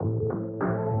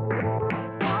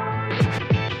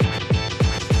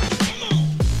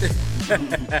Speed.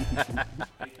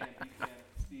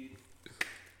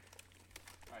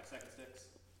 All right, second six.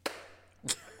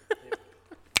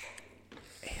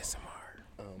 ASMR.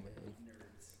 Oh man.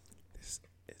 Nerds. Is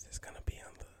this gonna be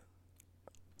on the?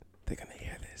 They're gonna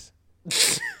hear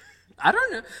this. I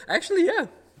don't know. Actually, yeah.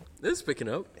 This is picking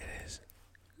up. It is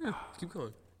Yeah, keep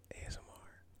going. ASMR.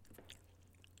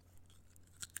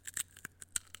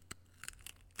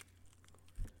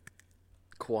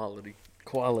 Quality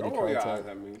Oh, content.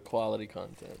 yeah, I mean, Quality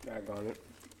content. I got it.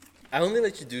 I only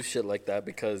let you do shit like that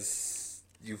because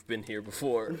you've been here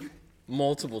before.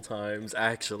 Multiple times,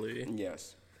 actually.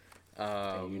 Yes.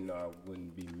 And you know I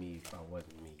wouldn't be me if I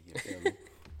wasn't me. You feel me?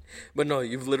 But no,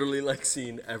 you've literally like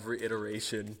seen every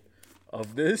iteration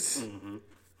of this.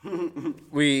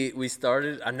 We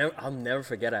started. I'll never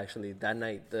forget actually that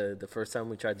night the first time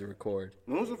we tried to record.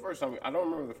 When was the first time? I don't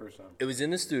remember the first time. It was in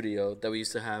the studio that we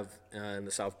used to have in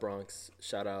the South Bronx.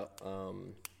 Shout out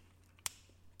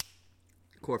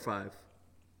Core 5.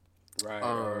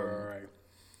 Right.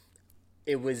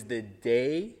 It was the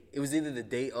day. It was either the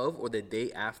day of or the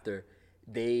day after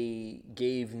they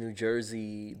gave New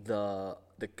Jersey the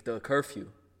curfew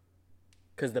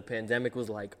because the pandemic was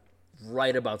like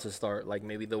right about to start, like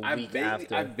maybe the week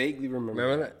after. I vaguely remember.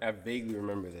 Remember that? I vaguely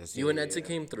remember this. You and Edson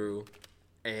came through,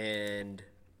 and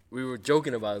we were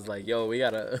joking about it. It's like, yo, we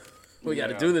gotta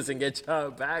do this and get y'all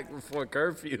back before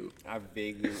curfew. I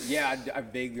vaguely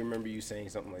remember you saying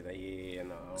something like that. Yeah,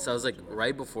 no. So I was like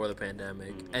right before the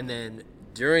pandemic, and then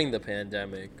during the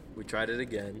pandemic, we tried it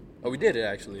again. Oh, we did it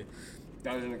actually.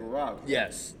 That was in the garage.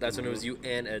 Yes, that's when it was you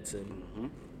and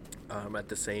Edson at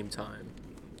the same time.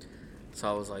 So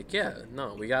I was like, yeah,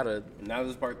 no, we gotta. Now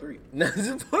this is part 3. Now this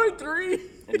is part 3.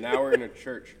 And now we're in a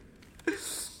church.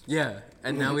 Yeah,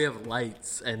 and now we have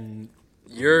lights, and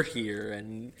you're here,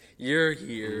 and you're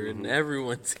here, and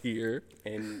everyone's here.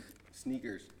 And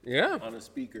sneakers. Yeah. On a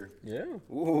speaker. Yeah.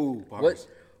 Ooh, bars.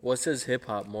 What says hip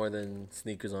hop more than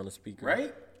sneakers on a speaker?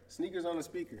 Right? Sneakers on a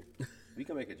speaker. We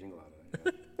can make a jingle out of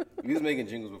that. Yeah. We was making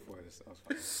jingles before this. That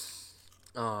was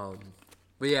fun.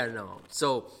 But yeah, no.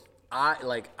 So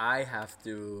I have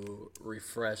to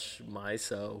refresh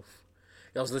myself.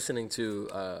 I was listening to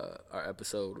our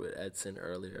episode with Edson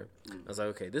earlier. I was like,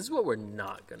 okay, this is what we're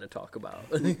not gonna talk about.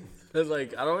 I was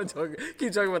like, I don't want to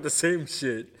keep talking about the same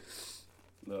shit.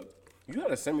 Look, you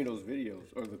gotta send me those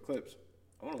videos or the clips.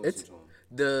 I want to listen to them.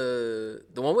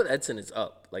 The one with Edson is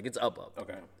up. Like it's up.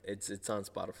 Okay. It's on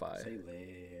Spotify. Say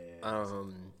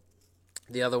less.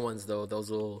 The other ones though,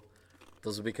 those will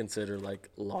be considered like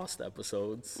lost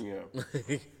episodes. Yeah.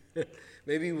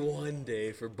 Maybe one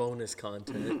day for bonus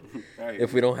content. I hear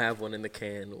If we don't have one in the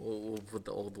can, we'll put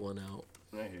the old one out.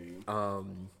 I hear you.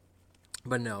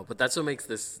 But that's what makes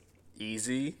this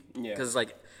easy. Yeah. Because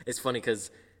like it's funny because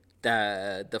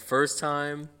the first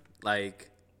time, like,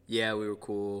 yeah, we were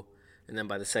cool. And then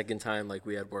by the second time, like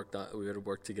we had worked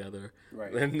together.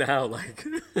 Right. And now, like,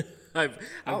 I've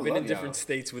been in love different y'all.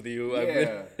 states with you.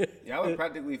 Yeah. Y'all are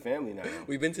practically family now.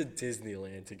 We've been to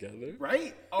Disneyland together.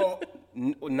 Right? Oh,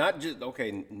 not just,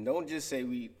 okay, don't just say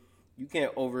you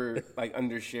can't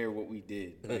undershare what we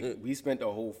did. Like, we spent a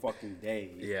whole fucking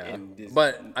day Yeah. in Disney.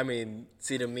 But, I mean,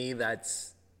 see, to me,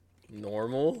 that's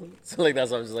normal. So, like,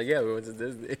 that's why I'm just like, yeah, we went to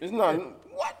Disney. It's not,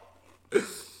 what?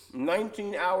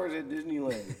 19 hours at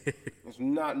Disneyland. It's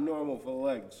not normal for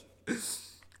legs.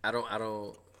 I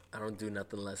don't do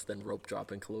nothing less than rope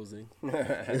drop and closing.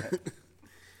 But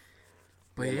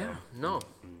yeah, no.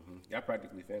 Mm-hmm. Y'all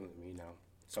practically family with me now.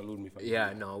 Salute me for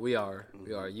Yeah, no, we are.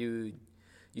 We are. You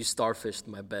starfished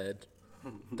my bed.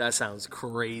 That sounds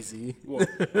crazy. What?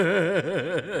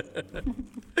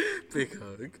 Big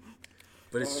hug.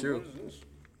 But it's true. What is this?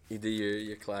 You did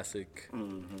your classic.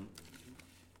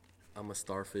 I'm a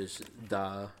starfish.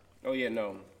 Da. Oh, yeah,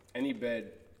 no. Any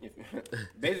bed.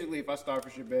 Basically, if I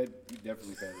starfish your bed, you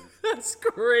definitely family. That's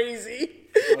crazy.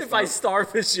 If I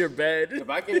starfish your bed. If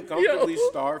I can comfortably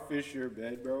starfish your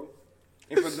bed, bro.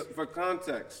 And for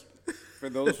context, for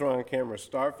those who are on camera,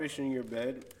 starfishing your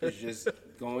bed is just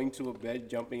going to a bed,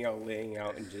 jumping out, laying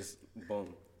out, and just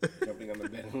boom, jumping on the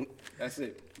bed. That's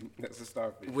it. That's a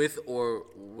starfish. With or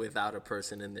without a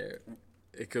person in there.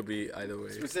 It could be either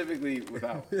way. Specifically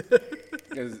without.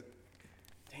 Because,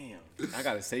 damn, I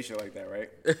gotta say shit like that, right?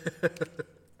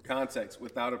 Context,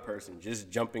 without a person, just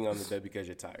jumping on the bed because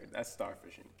you're tired. That's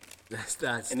starfishing.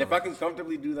 That's And if I can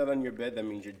comfortably do that on your bed, that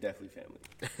means you're definitely family.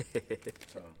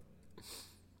 So.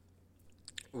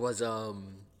 Was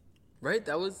right?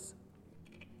 That was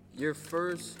your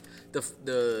first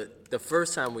the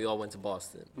first time we all went to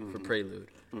Boston for Prelude.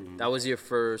 That was your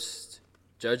first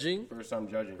judging, First time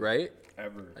judging. right?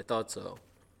 Ever. I thought so.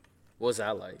 What was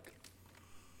that like?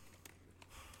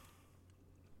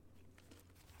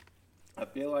 I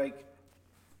feel like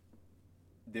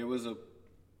there was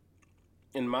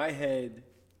in my head,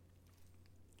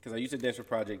 because I used to dance for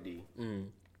Project D,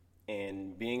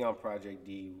 and being on Project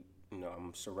D,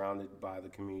 I'm surrounded by the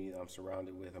community that I'm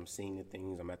surrounded with. I'm seeing the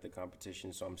things. I'm at the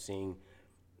competition, so I'm seeing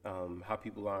how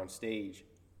people are on stage.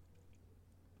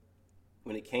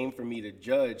 When it came for me to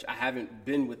judge, I haven't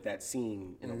been with that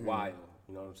scene in a while.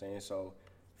 You know what I'm saying? So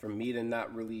for me to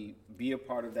not really be a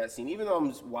part of that scene, even though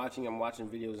I'm watching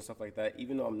videos and stuff like that,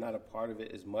 even though I'm not a part of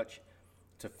it as much,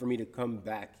 for me to come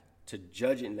back to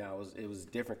judge it now, it was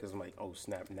different because I'm like, oh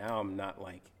snap, now I'm not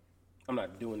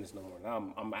doing this no more.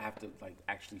 Now I have to like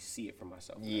actually see it for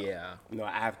myself. Yeah.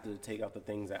 I have to take out the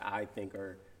things that I think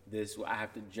are this. I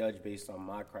have to judge based on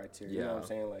my criteria. You know what I'm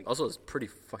saying? Like, also, it's pretty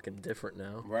fucking different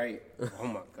now. Right. Oh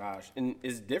my gosh. And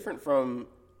it's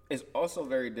also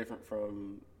very different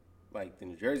from like the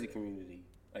New Jersey community,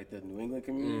 like the New England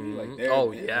community. Like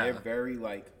they're very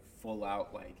like full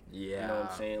out, like, you know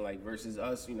what I'm saying? Like versus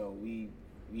us, we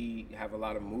have a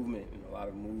lot of movement and a lot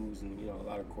of moves and, a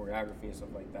lot of choreography and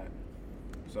stuff like that.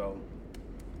 So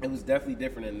it was definitely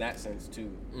different in that sense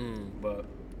too. But,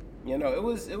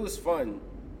 it was fun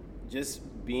just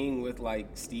being with like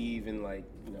Steve and like,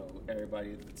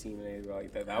 everybody at the team and everything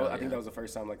like that. I think that was the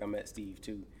first time like I met Steve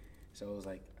too. So it was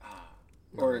like,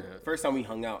 first time we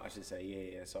hung out, I should say.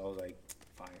 Yeah. So I was like,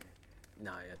 fire.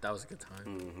 Nah, yeah, that was a good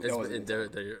time.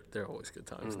 They're always good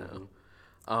times now.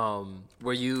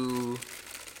 Were you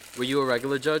a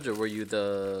regular judge or were you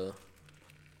the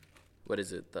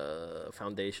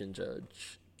foundation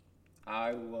judge?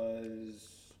 Cece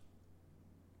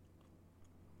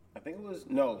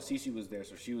was there,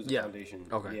 so she was the foundation.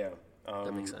 Okay. Yeah.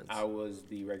 That makes sense. I was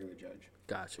the regular judge.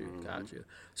 Got you.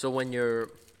 So when even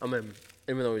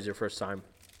though it was your first time,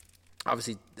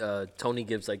 obviously Tony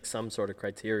gives like some sort of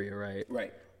criteria, right?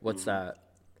 Right. What's that?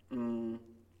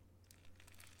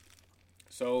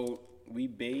 So we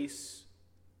base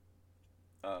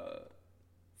for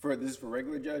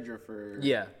regular judge or for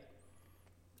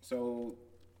So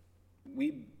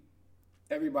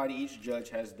each judge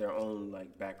has their own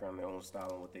like background, their own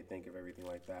style, and what they think of everything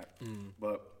like that.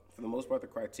 But for the most part, the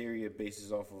criteria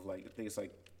bases off of like I think it's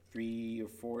like three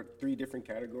different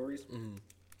categories: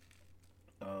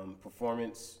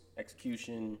 performance,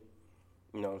 execution.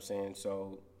 You know what I'm saying?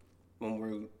 So when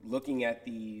we're looking at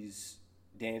these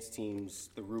dance teams,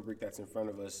 the rubric that's in front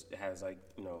of us has like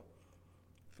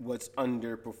what's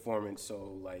under performance.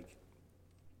 So like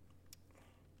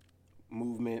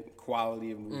movement,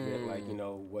 quality of movement, like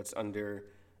what's under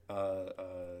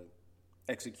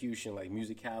execution, like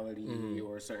musicality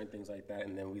or certain things like that.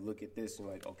 And then we look at this and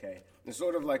like, okay, it's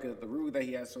sort of like the rule that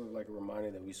he has, sort of like a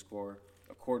reminder that we score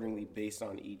accordingly based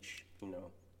on each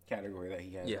category that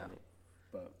he has in it.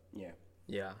 But yeah.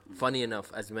 Funny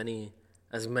enough, as many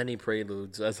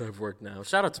Preludes as I've worked now.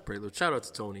 Shout out to Prelude. Shout out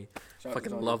to Tony.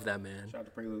 Fucking love that man. Shout out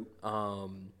to Prelude.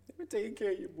 They've been taking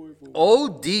care of your boy for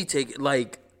OD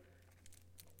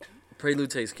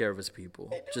Prelude takes care of his people.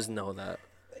 Just know that.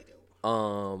 They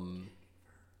do.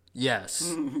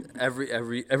 Yes.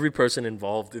 every person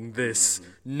involved in this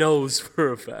knows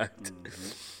for a fact.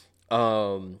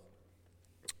 But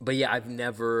yeah, I don't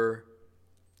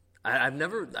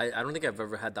think I've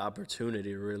ever had the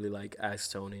opportunity to really like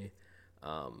ask Tony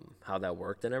how that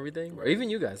worked and everything. Right. Or even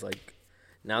you guys, like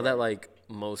now that like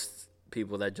most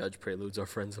people that judge Preludes are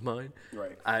friends of mine.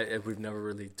 Right. We've never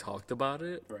really talked about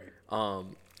it. Right.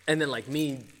 And then like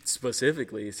me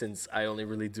specifically, since I only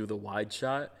really do the wide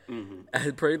shot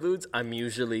at Preludes, I'm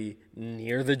usually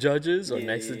near the judges or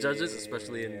next to the judges,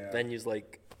 especially in venues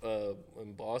like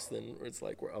in Boston, where it's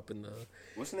like we're up in the.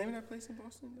 What's the name of that place in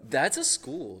Boston? That's a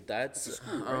school. That's a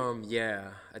school, right?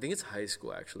 Yeah, I think it's high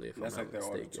school actually. If that's I'm like not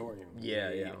their mistaken. auditorium.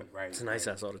 Yeah. Right. It's a nice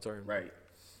ass auditorium. Right.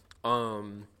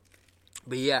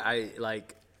 But yeah,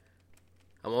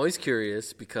 I'm always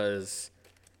curious because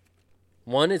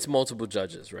one, it's multiple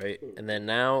judges, right? And then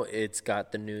now it's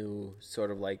got the new sort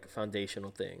of like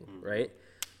foundational thing, right?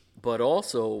 But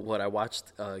also what I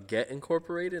watched get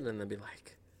incorporated, and then be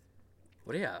like,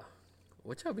 what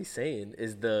y'all be saying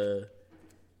is the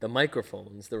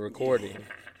microphones, the recording.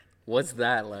 What's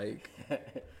that like?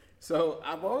 So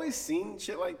I've always seen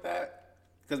shit like that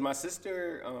because my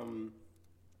sister,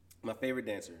 my favorite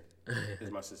dancer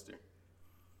is my sister.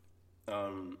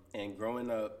 And growing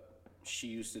up, she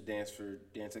used to dance for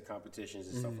dancing competitions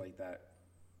and stuff like that.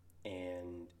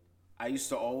 And I used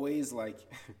to always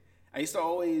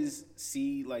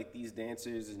see like these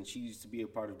dancers, and she used to be a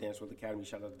part of Dance World Academy.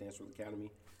 Shout out to Dance World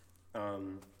Academy.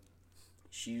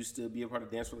 She used to be a part of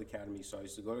Dance World Academy, so I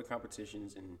used to go to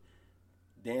competitions, and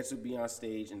dance would be on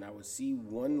stage, and I would see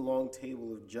one long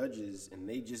table of judges, and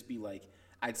they'd just be like,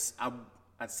 I'd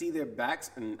see their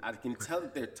backs, and I can tell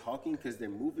that they're talking because they're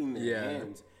moving their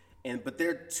hands, but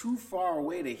they're too far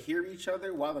away to hear each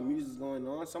other while the music's going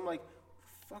on. So I'm like,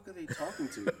 what the fuck are they talking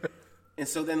to? And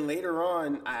so then later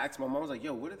on, I asked my mom, I was like,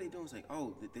 yo, what are they doing? It's like,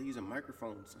 oh, they're using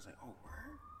microphones. I was like, oh,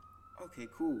 word? Okay,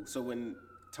 cool. So when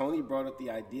Tony brought up the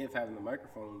idea of having the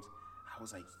microphones, I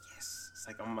was like, yes. It's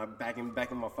like I'm back in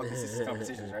my fucking sister's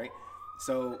competitions, right?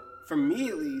 So for me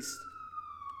at least.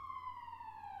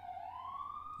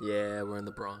 Yeah, we're in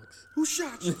the Bronx. Who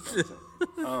shot you?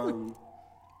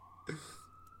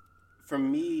 For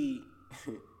me,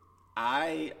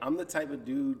 I'm the type of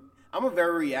dude, I'm a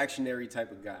very reactionary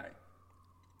type of guy.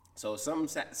 So if something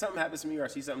happens to me or I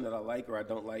see something that I like or I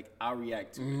don't like, I'll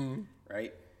react to it,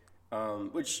 right?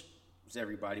 Which is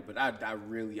everybody, but I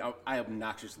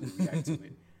obnoxiously react to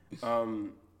it.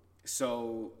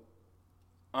 So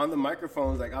on the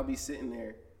microphones, like I'll be sitting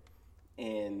there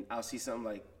and I'll see something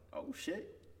like, oh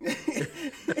shit.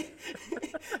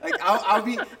 Like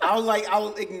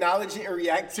I'll acknowledge it and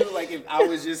react to it. Like if I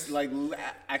was just like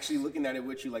actually looking at it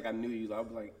with you, like I knew you, I'll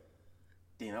be like,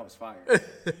 damn, that was fire.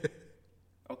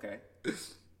 Okay.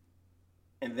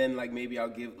 And then like maybe I'll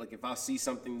give, like if I'll see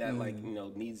something that like, you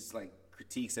know, needs like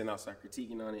critiques, then I'll start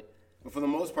critiquing on it. But for the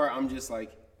most part, I'm just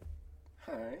like,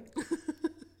 all right.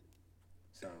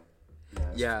 So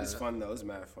it's fun though. It's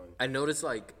mad fun. I noticed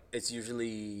like it's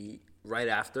usually right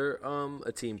after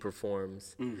a team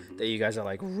performs that you guys are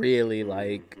like really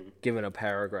like giving a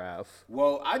paragraph.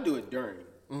 Well, I do it during.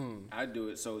 I do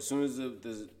it. So as soon as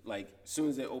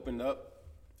they opened up,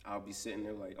 I'll be sitting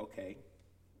there like, okay,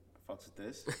 I fucks with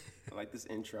this. I like this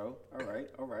intro. All right.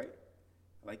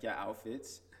 I like your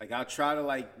outfits. Like I'll try to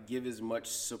like give as much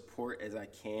support as I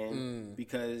can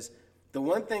because the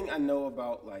one thing I know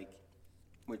about like,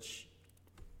 which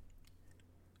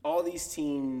all these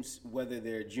teams, whether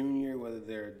they're junior, whether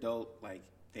they're adult, like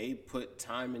they put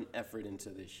time and effort into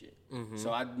this shit.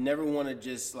 So I'd never want to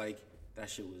just like, that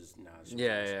shit was, nah.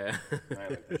 Yeah. I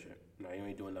ain't like that shit. No, you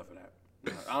ain't doing enough of that.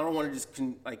 No, I don't want to just,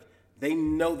 like, they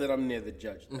know that I'm near the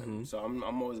judge. So I'm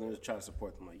always going to try to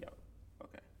support them like, yo,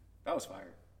 okay, that was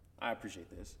fire. I appreciate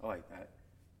this. I like that.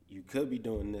 You could be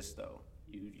doing this though.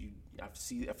 I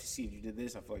see if you did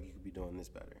this, I feel like you could be doing this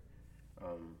better.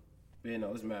 But you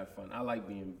know, it's mad fun. I like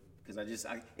being, because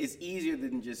it's easier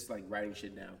than just like writing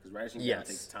shit down, because writing shit down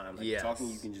takes time. Like talking,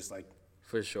 you can just like,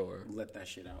 for sure, let that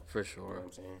shit out. For sure. You know what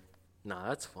I'm saying? Nah,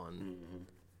 that's fun.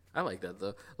 I like that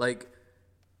though. Like,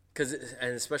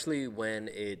 and especially when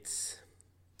it's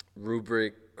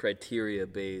rubric criteria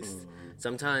based,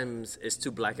 sometimes it's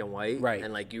too black and white. Right.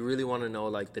 And like, you really want to know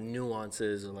like the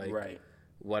nuances or like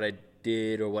what I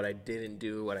did or what I didn't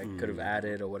do, what I could have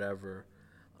added or whatever.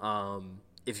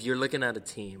 If you're looking at a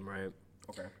team, right?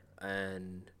 Okay.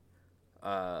 And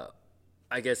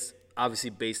I guess obviously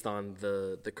based on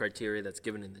the criteria that's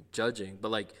given in the judging,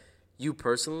 but like you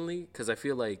personally, because I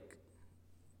feel like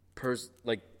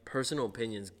personal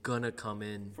opinions gonna come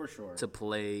in for sure to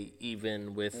play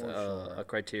even with a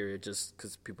criteria, just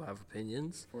because people have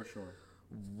opinions. For sure.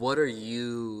 What are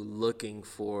you looking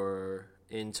for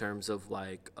in terms of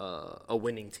like a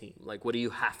winning team? Like, what do you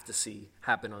have to see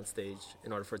happen on stage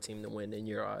in order for a team to win in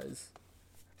your eyes?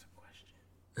 That's a question.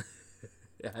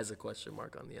 It has a question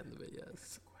mark on the end of it,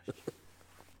 yes. That's a question.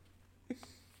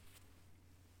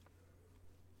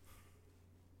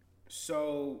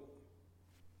 So,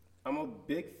 I'm a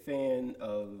big fan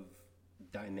of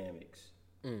dynamics.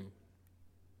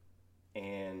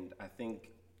 And I think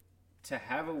to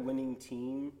have a winning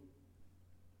team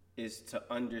is to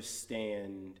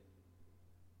understand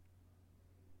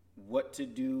what to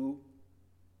do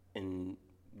and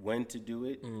when to do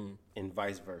it, and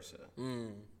vice versa.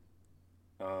 And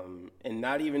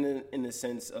not even in the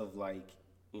sense of like,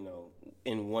 you know,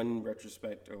 in one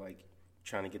retrospect or like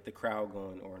trying to get the crowd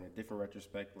going, or in a different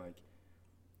retrospect, like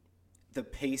the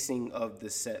pacing of the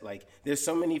set. Like there's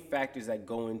so many factors that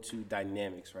go into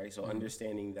dynamics, right? So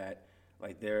understanding that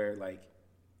like they're like,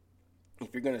 if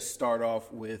you're going to start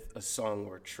off with a song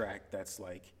or a track that's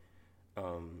like,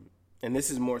 and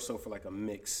this is more so for like a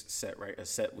mix set, right? A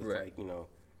set with like, you know,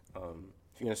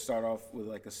 if you're going to start off with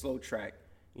like a slow track,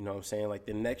 you know what I'm saying? Like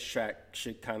the next track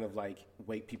should kind of like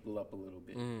wake people up a little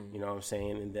bit, you know what I'm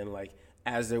saying? And then like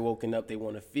as they're woken up, they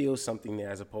want to feel something there,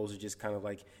 as opposed to just kind of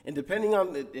like, and depending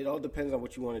on, it all depends on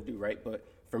what you want to do, right? But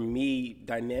for me,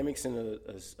 dynamics in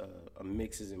a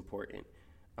mix is important.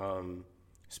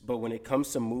 But when it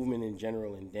comes to movement in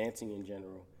general and dancing in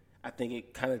general, I think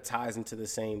it kind of ties into the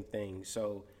same thing.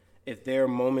 So if there are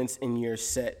moments in your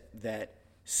set that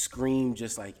scream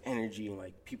just like energy and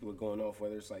like people are going off,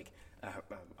 whether it's like a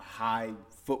high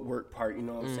footwork part, you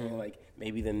know what I'm saying? Like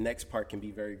maybe the next part can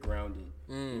be very grounded,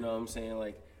 you know what I'm saying?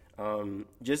 Like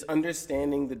just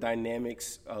understanding the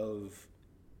dynamics of,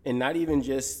 and not even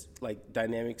just like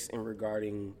dynamics in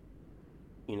regarding,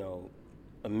 you know,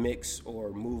 a mix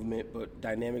or movement, but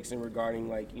dynamics in regarding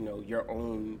like, you know, your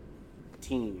own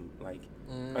team, like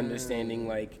understanding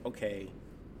like, okay,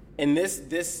 and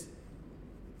this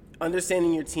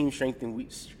understanding your team strength and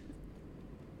weak.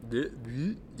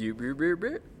 Bring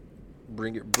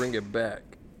it back.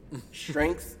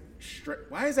 Strength.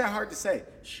 Why is that hard to say?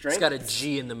 Strength. It's got a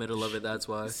G in the middle of it. That's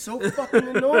why. It's so fucking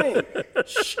annoying.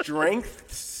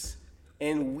 Strengths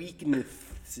and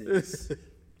weaknesses.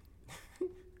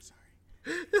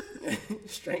 Sorry.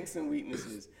 Strengths and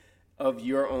weaknesses of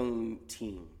your own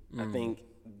team. I think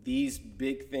these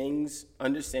big things,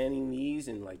 understanding these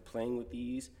and like playing with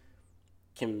these,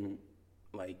 can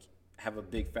like have a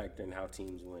big factor in how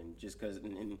teams win. Just because,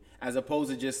 and as opposed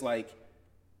to just like,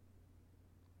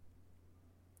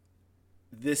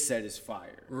 this set is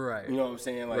fire. Right. You know what I'm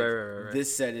saying? Like, right.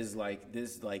 This set is like,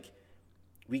 this, like,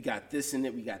 we got this in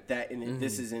it, we got that in it,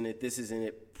 this is in it, this is in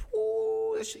it.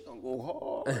 Ooh, this shit gonna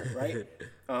go hard, right?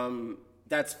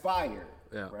 That's fire,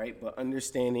 right? But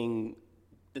understanding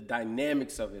the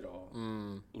dynamics of it all,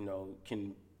 you know,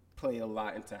 can play a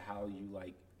lot into how you,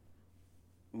 like,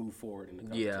 move forward in the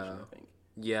competition, I think.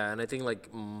 Yeah, and I think,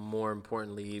 like, more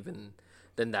importantly even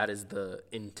than that is the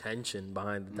intention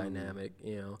behind the dynamic,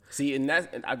 you know. See, and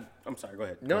that's, and I'm sorry, go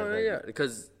ahead. No,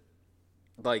 because,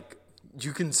 like,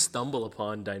 you can stumble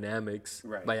upon dynamics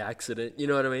by accident, you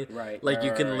know what I mean? Right. Like,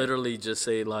 you can literally just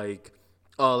say, like,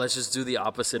 oh, let's just do the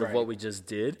opposite of what we just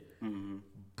did.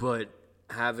 But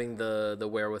having the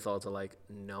wherewithal to, like,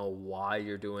 know why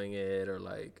you're doing it or,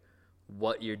 like,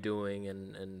 what you're doing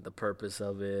and the purpose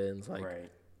of it. And it's like,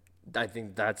 I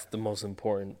think that's the most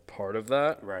important part of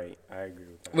that. Right, I agree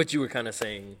with that. Which you were kind of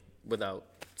saying without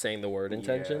saying the word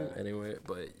intention anyway,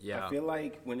 but yeah. I feel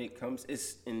like when it comes,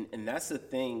 it's, and that's the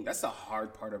thing, that's the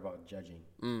hard part about judging.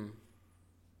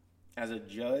 As a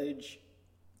judge,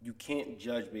 you can't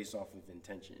judge based off of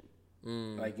intention.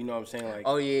 Like, you know what I'm saying? Like,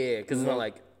 oh, yeah, because it's not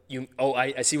like,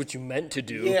 I see what you meant to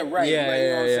do. Yeah, right. You know what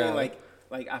I'm saying?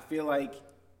 Like, I feel like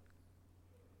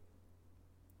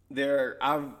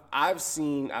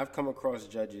I've come across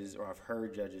judges, or I've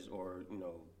heard judges, or, you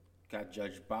know, got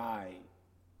judged by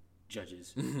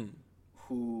judges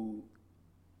who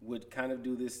would kind of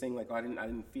do this thing like, oh, I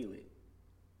didn't feel it.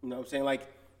 You know what I'm saying?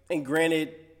 Like, and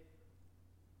granted,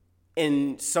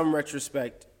 in some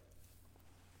retrospect,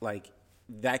 like,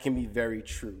 that can be very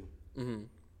true.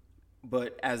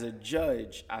 But as a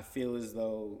judge, I feel as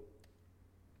though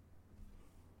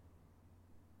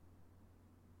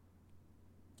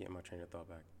get my train of thought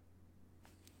back.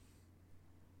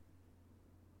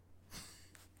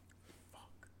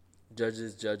 Fuck.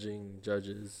 Judges judging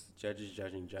judges. Judges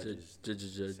judging judges.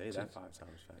 Judges. Say that 5 times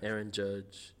fast. Aaron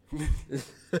Judge.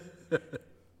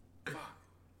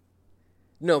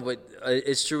 No, but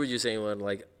it's true what you're saying, when,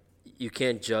 like, you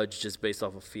can't judge just based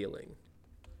off of feeling.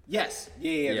 Yes.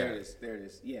 Yeah. There it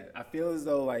is. Yeah. I feel as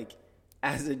though, like,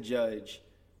 as a judge,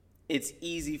 it's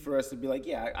easy for us to be like,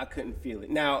 yeah, I couldn't feel it.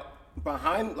 Now,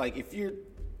 behind, like, if you're,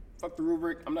 fuck the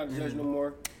rubric, I'm not a judge no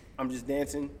more, I'm just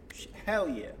dancing, hell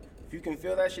yeah. If you can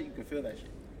feel that shit, you can feel that shit.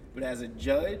 But as a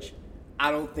judge,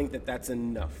 I don't think that that's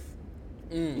enough.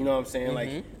 You know what I'm saying?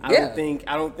 Like, I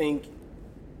don't think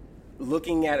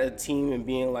looking at a team and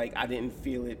being like, I didn't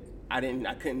feel it, I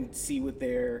couldn't see what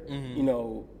their, you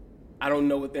know, I don't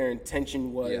know what their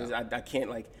intention was. I can't,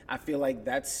 like, I feel like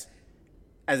that's,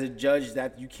 as a judge,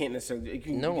 that you can't necessarily. You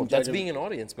can that's being an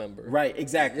audience member. Right,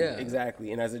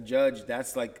 exactly. And as a judge,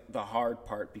 that's like the hard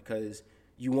part, because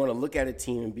you want to look at a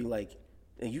team and be like,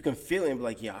 and you can feel it and be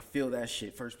like, yeah, I feel that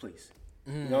shit, first place.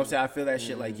 You know what I'm saying? I feel that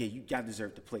shit like, yeah, you got to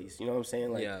deserve the place. You know what I'm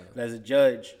saying? Like, but as a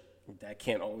judge, that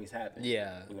can't always happen.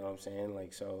 Yeah. You know what I'm saying?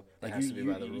 Like, so, like, it has to be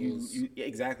by the rules.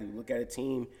 Exactly. You look at a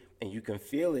team and you can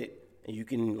feel it. And you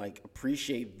can, like,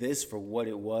 appreciate this for what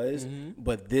it was,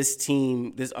 but this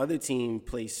other team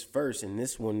placed first, and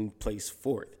this one placed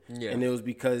fourth. Yeah. And it was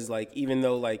because, like, even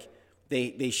though, like,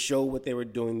 they show what they were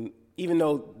doing, even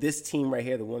though this team right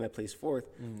here, the one that placed fourth,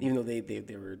 even though they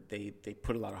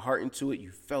put a lot of heart into it, you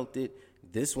felt it.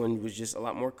 This one was just a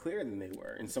lot more clear than they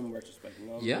were in some retrospect. You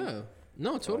know what I mean?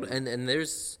 No, totally. And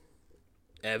there's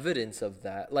evidence of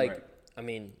that. Like, I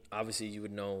mean, obviously you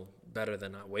would know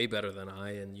way better than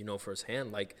I, and you know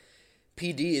firsthand, like,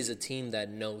 PD is a team that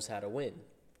knows how to win.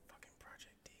 Fucking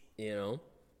Project D. You know?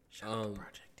 Shout out to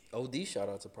Project D. Shout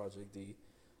out to Project D.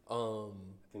 I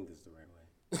think this is the right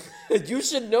way. You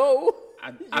should know.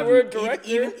 You were a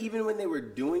director? Even when they were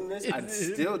doing this, I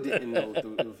still didn't know if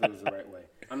it was the right way.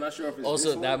 I'm not sure if it's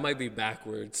Also, this that one. might be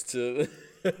backwards too.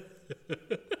 Wait,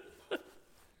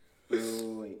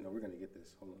 no, we're gonna get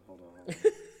this. Hold on.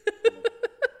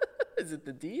 Is it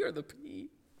the D or the P?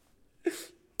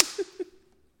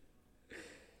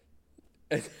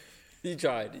 You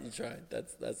tried.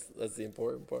 That's the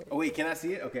important part. Oh wait, can I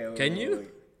see it? Okay. Can you?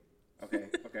 Wait. Okay.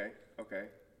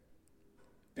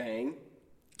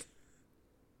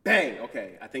 Bang.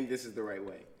 Okay, I think this is the right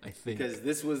way. I think. Because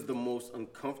this was the most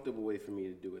uncomfortable way for me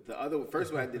to do it. The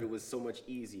first way I did it was so much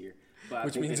easier. But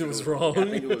Which I think means this it was wrong. I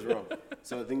think it was wrong.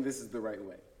 So I think this is the right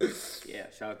way. Yeah,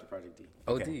 shout out to Project D.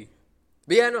 OD.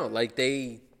 But yeah, no, like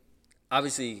they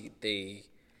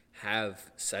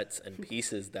have sets and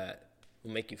pieces that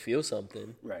will make you feel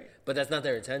something. Right. But that's not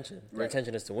their intention. Their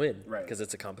intention is to win. Right. Because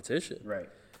it's a competition. Right.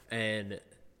 And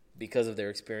because of their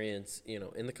experience,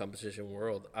 in the competition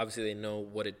world, obviously they know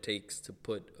what it takes to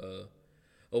put a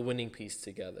winning piece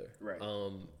together. Right.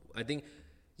 I think,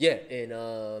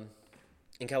 in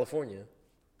California,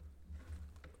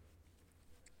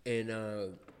 in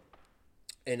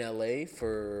LA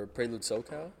for Prelude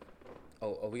SoCal.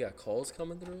 Oh, we got calls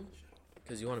coming through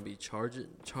because you want to be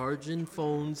charging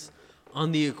phones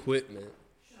on the equipment.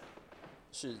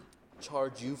 Should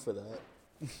charge you for that.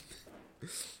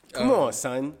 Come on,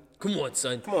 son. Come on,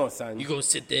 son. You gonna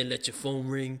sit there and let your phone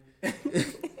ring? But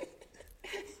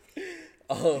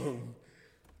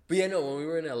yeah, no. When we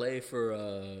were in LA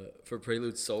for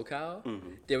Prelude SoCal,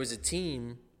 there was a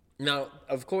team. Now,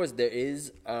 of course, there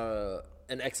is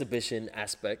an exhibition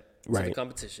aspect to the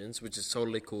competitions, which is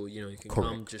totally cool. You can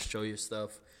come, just show your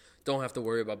stuff. Don't have to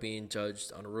worry about being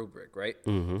judged on a rubric, right?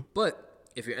 Mm-hmm. But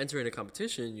if you're entering a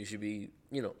competition, you should be,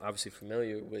 obviously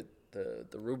familiar with the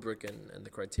rubric and the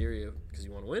criteria because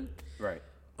you want to win. Right.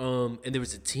 And there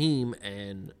was a team,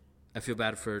 and I feel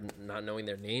bad for not knowing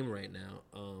their name right now,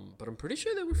 but I'm pretty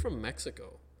sure they were from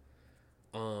Mexico.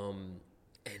 And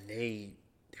they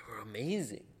were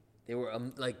amazing. They were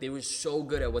they were so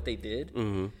good at what they did,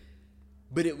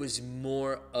 but it was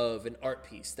more of an art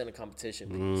piece than a competition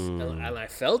piece. And I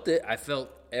felt it. I felt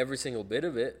every single bit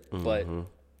of it. But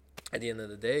at the end of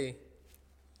the day,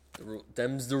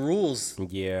 them's the rules.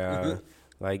 Yeah,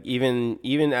 like even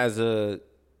as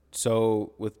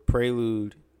so with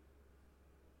Prelude,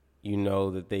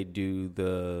 that they do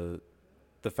the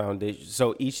foundation.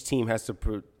 So each team has to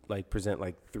present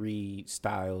 3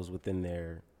 styles within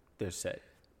their set.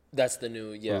 That's the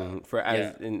new, And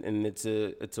it's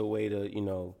a way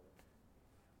to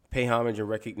pay homage and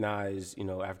recognize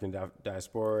African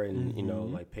diaspora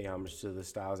and pay homage to the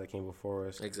styles that came before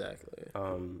us. Exactly.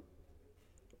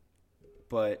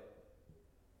 But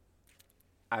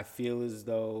I feel as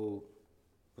though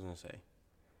what was I gonna say?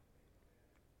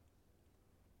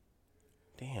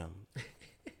 Damn.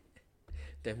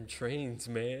 Them trains,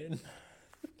 man.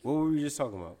 What were we just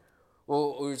talking about?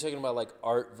 Well, we were talking about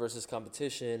art versus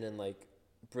competition and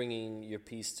bringing your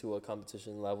piece to a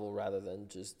competition level rather than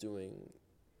just doing,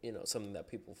 something that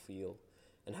people feel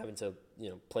and having to,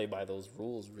 play by those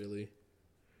rules really.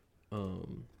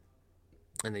 And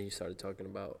then you started talking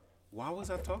about. Why was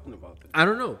I talking about this? I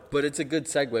don't know, but it's a good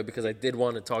segue because I did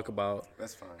want to talk about.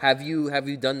 That's fine. Have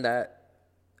you done that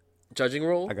judging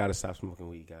role? I gotta stop smoking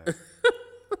weed, guys.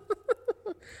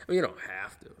 You don't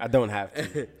have to. I don't have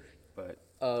to, but.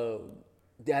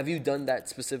 Have you done that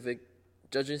specific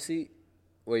judging seat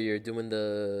where you're doing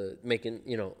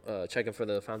checking for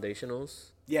the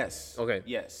foundationals? Yes. Okay.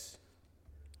 Yes.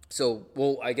 So,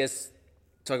 I guess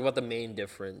talk about the main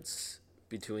difference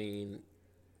between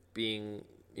being,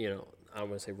 I don't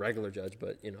want to say regular judge,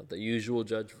 but, the usual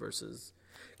judge versus,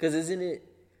 because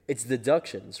it's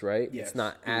deductions, right? Yes. It's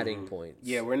not adding points.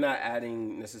 Yeah, we're not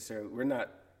adding necessarily, we're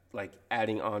not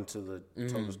adding on to the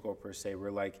total score per se.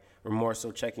 We're more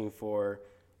so checking for,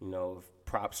 if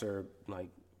props are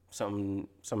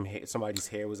somebody's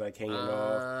hair was hanging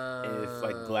off,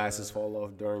 if glasses fall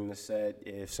off during the set,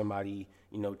 if somebody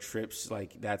trips,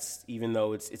 that's, even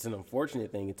though it's an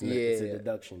unfortunate thing, it's a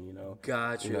deduction,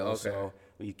 Gotcha. Okay. So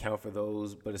we count for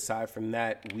those, but aside from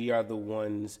that, we are the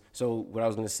ones. So what I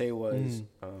was going to say was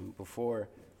before,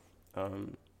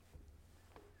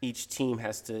 each team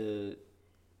has to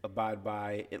abide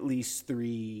by at least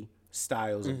 3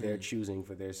 styles of their choosing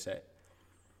for their set.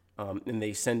 And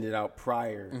they send it out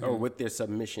prior or with their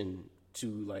submission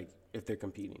to if they're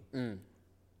competing.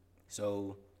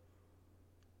 So,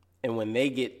 and when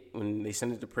they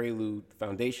send it to Prelude, the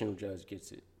foundational judge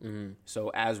gets it. So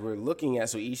as we're looking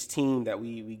at, each team that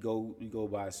we go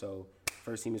by. So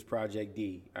first team is Project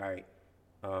D. All right.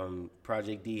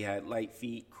 Project D had Light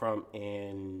Feet, Crump,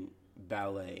 and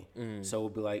ballet. So we'll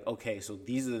be like, okay, so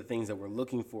these are the things that we're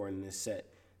looking for in this set.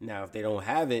 Now, if they don't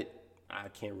have it, I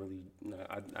can't really,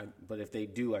 but if they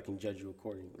do, I can judge you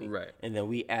accordingly. Right. And then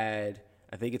we add,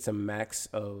 I think it's a max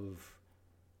of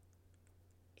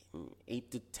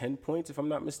 8 to 10 points, if I'm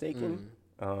not mistaken.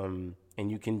 And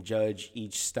you can judge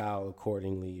each style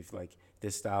accordingly. If like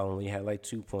this style only had like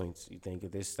 2 points, you think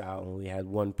if this style only had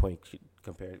 1 point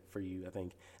compared for you,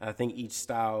 I think each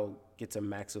style gets a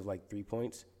max of like 3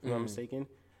 points, if I'm not mistaken.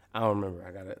 I don't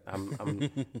remember. I'm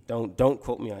don't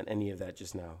quote me on any of that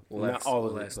just now. Not all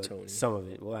of it, but Tony. Some of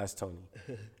it. We'll ask Tony.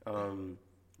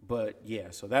 But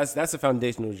yeah, so that's a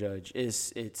foundational judge.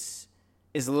 It's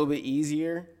a little bit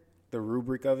easier, the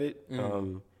rubric of it.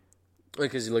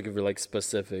 Because you're looking for like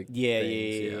specific things.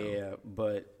 Yeah.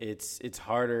 But it's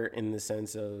harder in the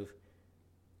sense of,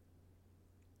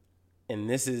 and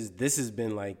this has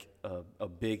been like a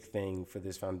big thing for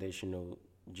this foundational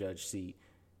judge seat,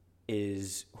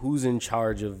 is who's in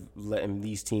charge of letting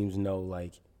these teams know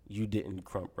like you didn't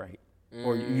crump right,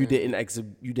 or you didn't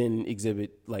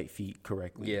exhibit light feet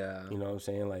correctly. Yeah, you know what I'm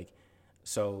saying? Like,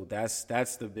 so that's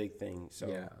the big thing. So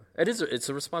yeah, it's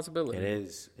a responsibility. It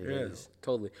is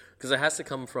totally, because it has to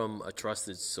come from a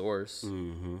trusted source.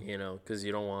 You know, because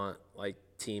you don't want like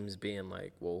teams being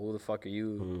like, well, who the fuck are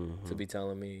you to be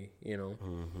telling me? You know,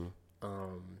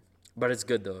 but it's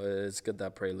good though. It's good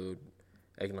that Prelude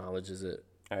acknowledges it.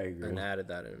 I agree. And added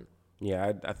that in.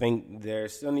 Yeah, I think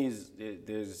there's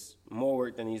more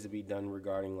work that needs to be done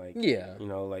regarding like, yeah, you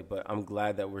know, like, but I'm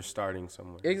glad that we're starting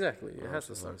somewhere. Exactly. It has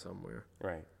to start somewhere.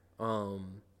 Right.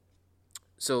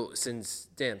 So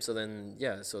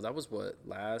that was what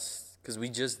because we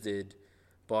just did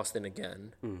Boston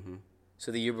again.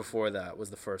 So the year before that was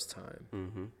the first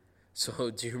time.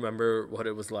 So do you remember what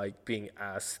it was like being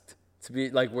asked to be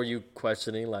like, were you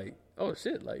questioning like, oh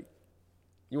shit, like,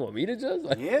 you want me to judge?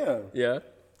 Like, yeah. Yeah.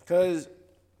 Because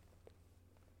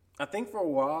I think for a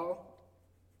while,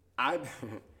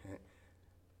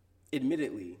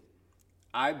 admittedly,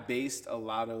 I based a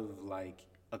lot of like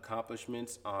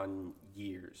accomplishments on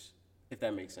years, if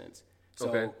that makes sense.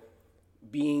 So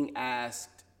being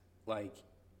asked like,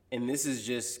 and this is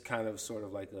just kind of sort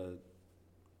of like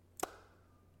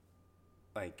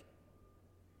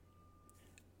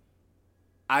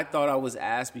I thought I was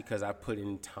asked because I put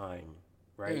in time.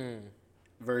 Right?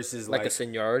 Versus like a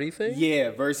seniority thing? Yeah,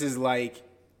 versus like,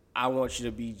 I want you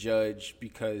to be judged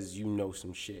because you know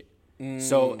some shit.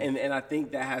 So, and I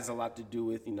think that has a lot to do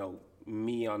with, you know,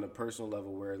 me on a personal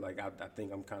level where like, I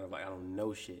think I'm kind of like, I don't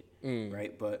know shit.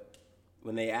 Right? But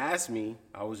when they asked me,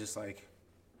 I was just like,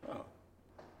 oh,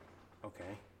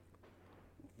 okay.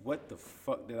 What the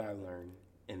fuck did I learn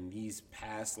in these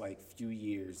past like few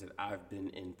years that I've been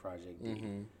in Project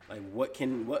D? Like what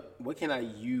can I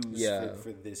use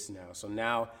for this now? So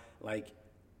now like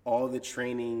all the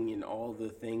training and all the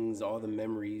things, all the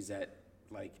memories that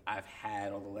like I've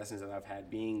had, all the lessons that I've had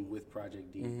being with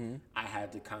Project D, I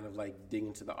had to kind of like dig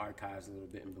into the archives a little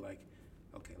bit and be like,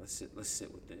 okay, let's sit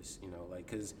with this, you know, like,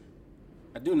 cause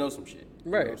I do know some shit.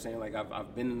 You know what I'm saying? Like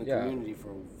I've been in the community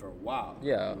for a while.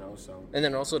 Yeah. You know, so. And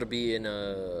then also to be in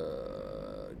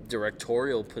a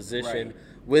directorial position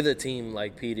with a team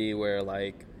like PD where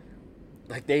like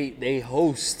they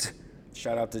host.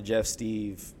 Shout out to Jeff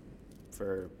Steve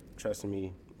for trusting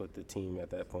me with the team at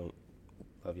that point.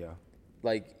 Love y'all.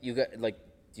 Like you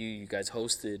guys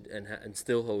hosted and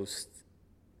still host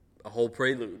a whole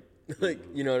Prelude. Like,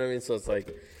 you know what I mean? So it's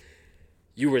like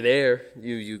you were there.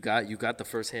 You got the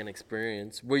firsthand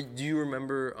experience. Do you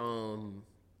remember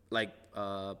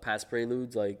past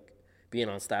Preludes, like being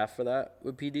on staff for that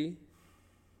with PD?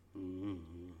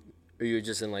 Or you were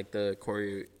just in like the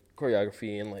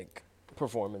choreography and like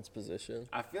performance position?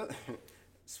 I feel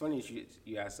it's funny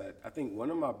you asked that. I think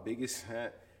one of my biggest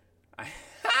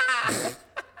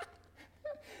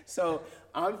so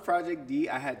on Project D,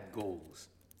 I had goals.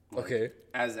 Like,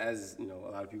 as you know,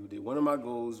 a lot of people did. One of my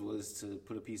goals was to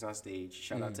put a piece on stage.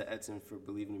 Shout out to Edson for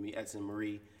believing in me. Edson,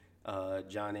 Marie,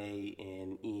 John A,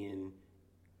 and Ian.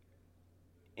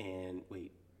 And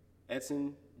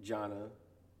Edson, Jonna,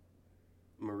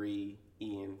 Marie,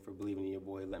 Ian for believing in your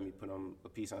boy. Let me put on a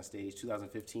piece on stage.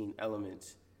 2015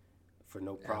 Elements for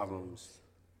No Problems.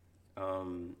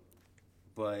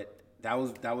 But that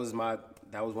was one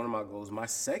of my goals. My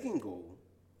second goal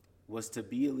was to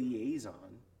be a liaison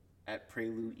at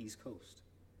Prelude East Coast.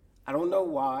 I don't know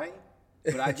why,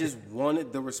 but I just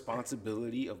wanted the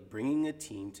responsibility of bringing a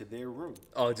team to their room.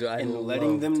 Oh, dude, and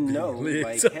letting them know,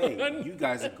 like, hey, you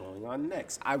guys are going on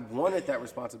next. I wanted that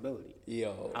responsibility.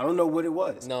 Yo, I don't know what it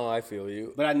was. No, I feel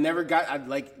you. But I never got.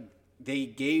 They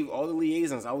gave all the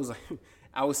liaisons. I was like,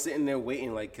 I was sitting there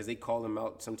waiting, like, because they call them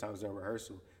out sometimes during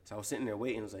rehearsal. So I was sitting there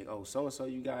waiting. It was like, oh, so-and-so,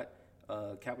 you got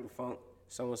Capital Funk.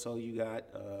 So-and-so, you got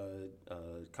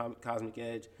Cosmic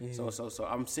Edge. So-and-so. So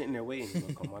I'm sitting there waiting. You want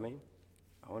to call my name?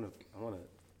 I want to,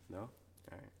 no? All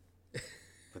right.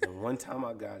 But then one time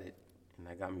I got it, and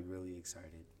that got me really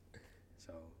excited.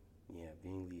 So, yeah,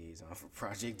 being liaison for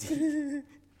Project D.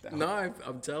 No,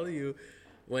 I'm telling you,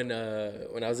 when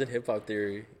I was in Hip Hop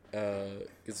Theory,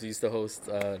 because we used to host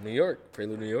New York,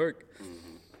 Prelude New York,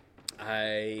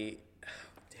 I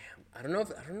don't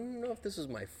know if this was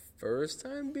my first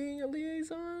time being a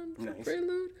liaison for Nice.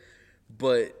 Prelude,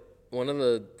 but one of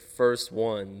the first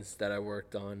ones that I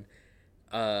worked on,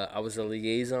 I was a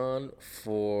liaison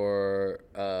for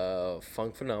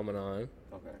Funk Phenomenon.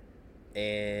 Okay.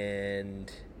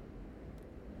 And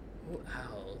who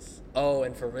else? Oh,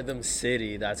 and for Rhythm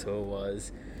City, that's who it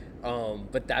was.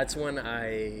 But that's when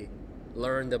I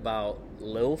learned about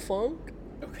Lil Funk,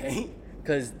 Okay.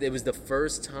 because it was the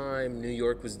first time New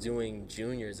York was doing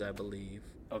juniors, I believe.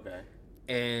 Okay.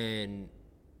 And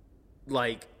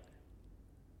like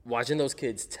watching those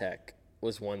kids tech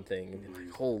was one thing. And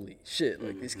like, holy shit,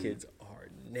 like these kids are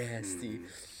nasty.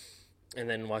 And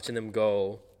then watching them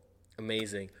go,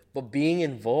 amazing. But being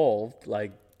involved,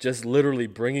 like just literally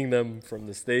bringing them from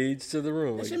the stage to the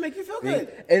room. That Like, should make you feel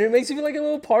good. and it makes you feel like a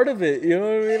little part of it. You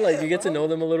know what I mean? Like you get to bro. know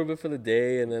them a little bit for the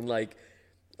day, and then like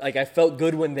I felt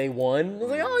good when they won. I was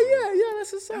like, oh yeah,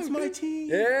 that's what's up. That's my team.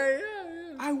 Yeah.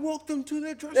 I walked them to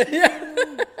their dressing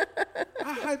room.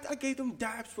 I gave them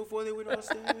daps before they went on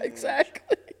stage.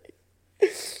 Exactly.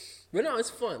 But no,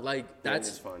 it's fun. Like it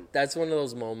is fun. That's one of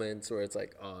those moments where it's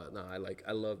like, oh no,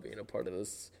 I love being a part of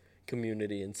this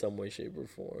community in some way, shape, or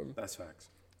form. That's facts.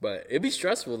 But it'd be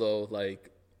stressful though,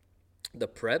 like the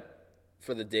prep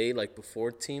for the day, like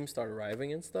before teams start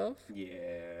arriving and stuff.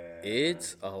 Yeah.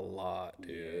 It's a lot,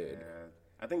 dude. Yeah.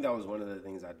 I think that was one of the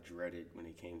things I dreaded when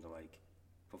it came to like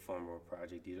performing or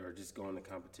project either, or just going to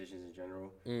competitions in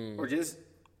general, or just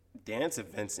dance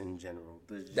events in general.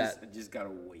 Just gotta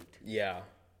wait. Yeah.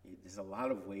 There's a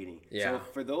lot of waiting. Yeah. So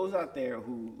for those out there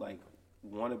who like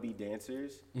want to be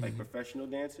dancers, like professional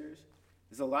dancers,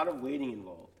 there's a lot of waiting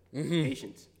involved.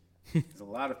 Patience. There's a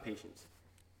lot of patience.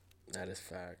 That is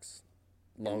facts.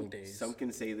 Long days. Some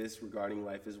can say this regarding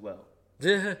life as well.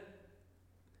 Yeah.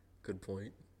 Good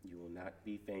point. You will not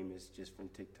be famous just from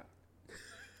TikTok.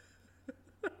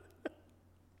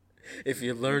 If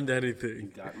you learned You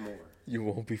anything, got more. you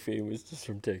won't be famous just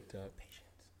from TikTok. Patience.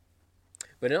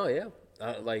 But no, yeah.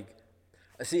 Like,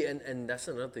 I see, and that's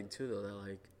another thing too, though. That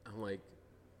like, I'm like,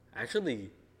 I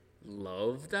actually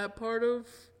love that part of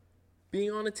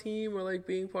being on a team or like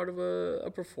being part of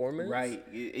a performance. Right.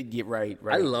 Right.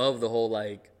 I love the whole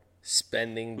like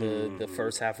spending the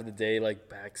first half of the day like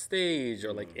backstage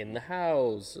or like in the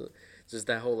house. Just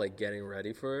that whole like getting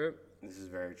ready for it. This is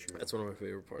very true. That's one of my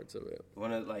favorite parts of it.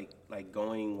 One of like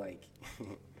going like,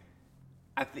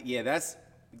 I think that's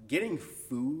getting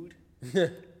food.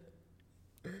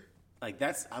 Like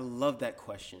I love that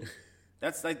question.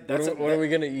 That's What are we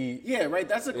gonna eat? Yeah, right.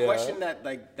 That's a question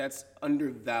that's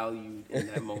undervalued in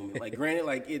that moment. Like, granted,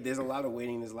 like there's a lot of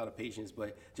waiting, there's a lot of patience,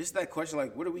 but just that question,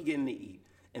 like, what are we getting to eat?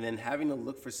 And then having to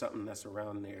look for something that's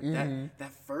around there.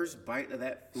 That first bite of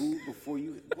that food before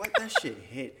that shit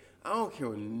hit. I don't care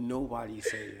what nobody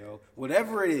say, yo.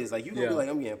 Whatever it is, like you can be like,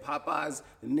 I'm getting Popeyes,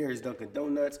 the nearest Dunkin'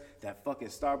 Donuts, that fucking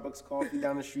Starbucks coffee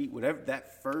down the street, whatever.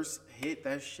 That first hit,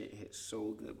 that shit hit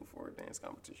so good before a dance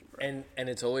competition, bro. And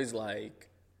it's always like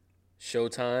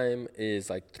showtime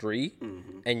is like 3,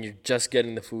 and you're just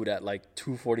getting the food at like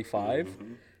 2:45,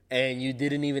 and you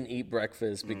didn't even eat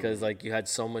breakfast because like you had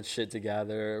so much shit to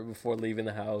gather before leaving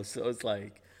the house. So it's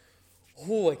like,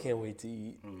 oh, I can't wait to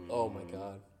eat. Oh my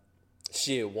god.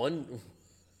 Shit, one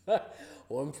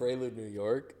Prelude New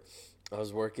York, I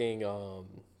was working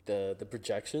the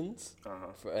projections,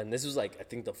 and this was like I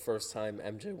think the first time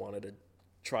MJ wanted to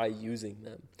try using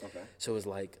them. Okay. So it was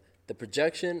like the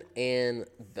projection and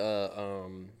the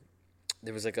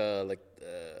there was like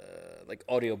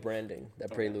audio branding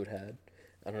that Prelude had.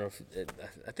 I don't know if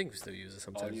I think we still use it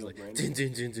sometimes. Audio Like branding?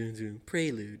 dun, dun, dun, dun, dun,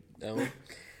 Prelude. That one.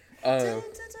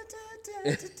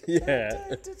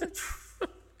 Yeah.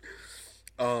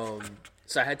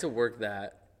 So I had to work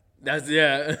that. That's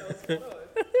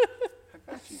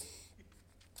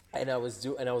And I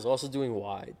was also doing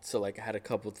wide. So like I had a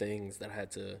couple things that I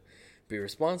had to be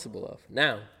responsible of.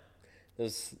 Now,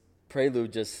 this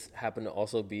Prelude just happened to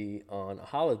also be on a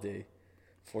holiday,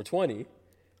 420.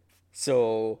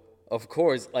 So of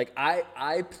course, like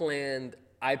I planned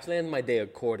my day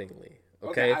accordingly.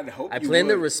 Okay, I'd hope I you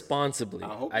planned it would. responsibly.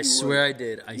 I hope I you swear would. I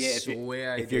did. I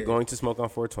swear I did. If you're going to smoke on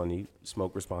 420,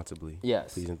 smoke responsibly.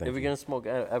 yes, Please and thank if you're you. gonna smoke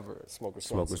ever, smoke responsibly.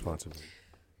 Smoke responsibly.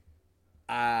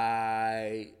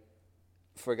 I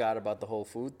forgot about the whole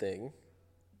food thing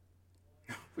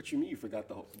What you mean you forgot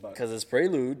the whole about? because it's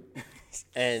prelude,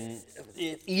 and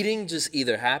eating just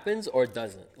either happens or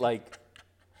doesn't. Like,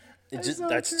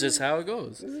 that's just how it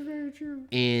goes. This is very true.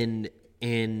 And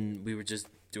we were just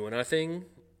doing our thing,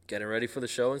 getting ready for the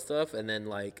show and stuff, and then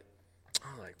like,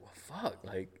 I'm like, well, fuck,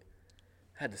 like,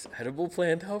 had this edible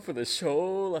planned out for the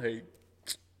show, like,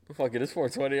 fuck it, it's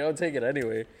 420, I'll take it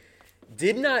anyway.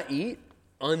 Did not eat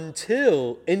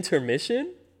until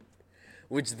intermission,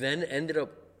 which then ended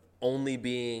up only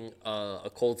being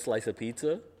a cold slice of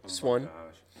pizza. Just one. Gosh.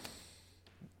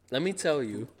 Let me tell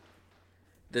you,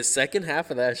 the second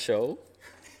half of that show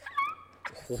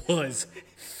was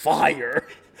fire.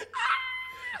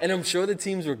 And I'm sure the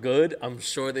teams were good. I'm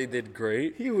sure they did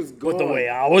great. He was gone. But the way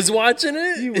I was watching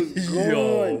it, He was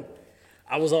gone.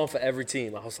 I was on for every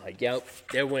team. I was like, yep,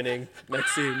 they're winning.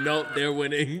 Next team, nope, they're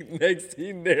winning. Next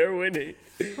team, they're winning.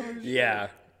 Yeah.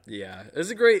 It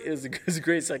was a great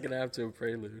second half to a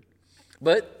prelude.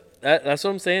 But that's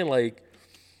what I'm saying. Like,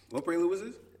 What prelude was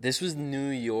this? this was New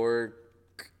York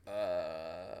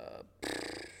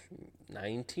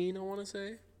 19, I want to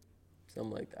say.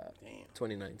 Something like that. Damn.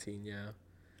 2019, yeah.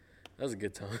 That was a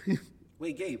good time.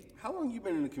 Wait, Gabe, how long you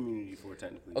been in the community for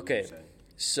technically? would Okay, you say?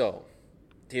 so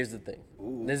here's the thing.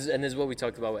 Ooh. This is what we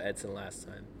talked about with Edson last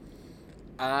time.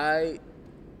 I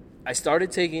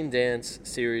started taking dance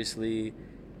seriously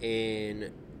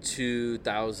in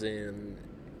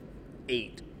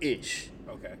 2008-ish.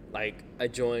 Okay. Like, I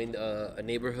joined a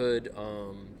neighborhood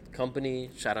company.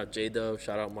 Shout out J-Dub.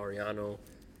 Shout out Mariano.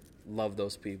 Love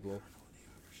those people.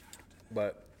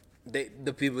 But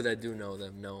the people that do know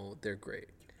them know they're great.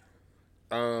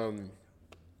 So,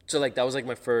 like, that was, like,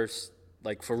 my first,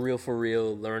 like, for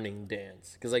real learning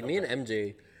dance. Because, like, me and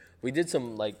MJ, we did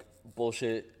some, like,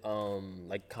 bullshit,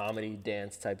 like, comedy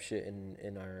dance type shit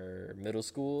in our middle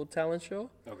school talent show.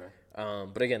 Okay.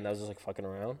 But, again, that was just, like, fucking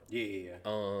around. Yeah.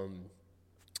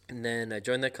 And then I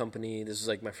joined that company. This was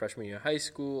like my freshman year of high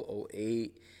school,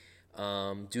 08.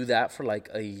 Do that for like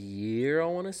a year, I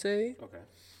want to say. Okay.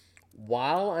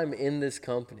 While I'm in this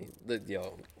company, I'm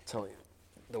telling you,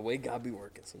 the way God be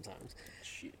working sometimes.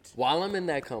 Shit. While I'm in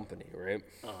that company, right,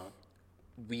 Uh-huh.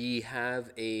 we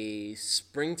have a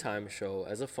springtime show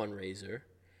as a fundraiser,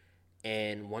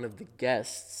 and one of the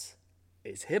guests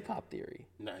is Hip Hop Theory.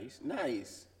 Nice.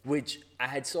 Which I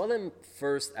had saw them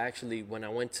first actually when I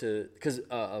went to, because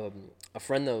a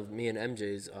friend of me and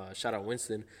MJ's, shout out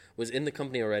Winston, was in the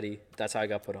company already. That's how I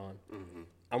got put on. Mm-hmm.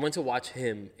 I went to watch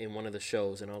him in one of the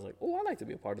shows, and I was like, oh, I'd like to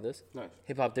be a part of this. Nice.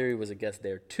 Hip Hop Theory was a guest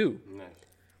there too. Nice.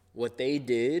 What they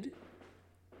did,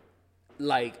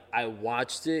 like, I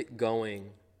watched it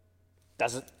going,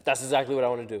 that's exactly what I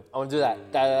want to do. I want to do that.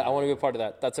 I want to be a part of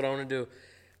that. That's what I want to do.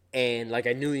 And, like,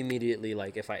 I knew immediately,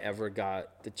 like, if I ever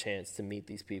got the chance to meet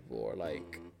these people or,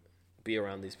 like, be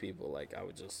around these people, like, I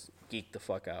would just geek the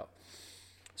fuck out.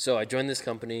 So I joined this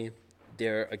company.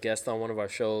 They're a guest on one of our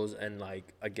shows. And,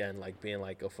 like, again, like, being,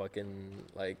 like, a fucking,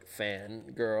 like, fan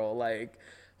girl. Like,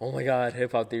 oh, my God,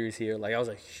 Hip Hop Theory's here. Like, I was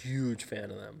a huge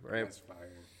fan of them, right? That's fire.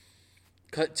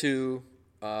 Cut to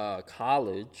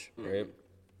college, right?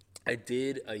 I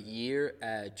did a year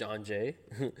at John Jay.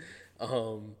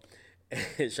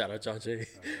 Shout out John Jay.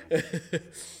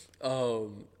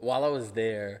 While I was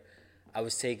there, I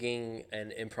was taking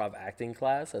an improv acting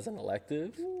class as an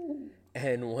elective.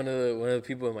 And one of the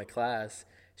people in my class,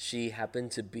 she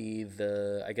happened to be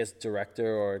the, I guess,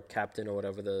 director or captain or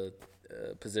whatever the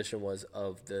position was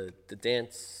of the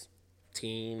dance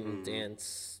team,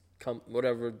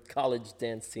 whatever college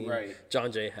dance team Right.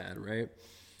 John Jay had, right?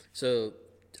 So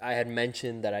I had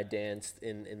mentioned that I danced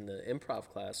in the improv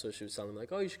class, so she was telling me,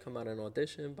 like, oh, you should come out and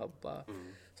audition, blah, blah, blah.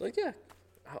 So, like, yeah,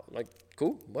 like,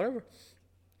 cool, whatever.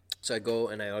 So I go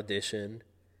and I audition.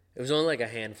 It was only, like, a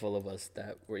handful of us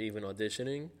that were even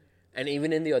auditioning. And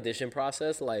even in the audition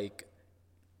process, like,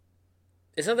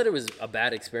 it's not that it was a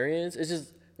bad experience. It's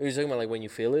just, we were talking about, like, when you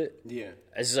feel it. Yeah.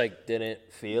 I just, like, didn't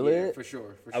feel Yeah, it. for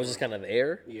sure. I was just kind of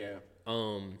there. Yeah.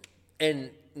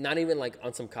 And not even, like,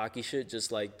 on some cocky shit,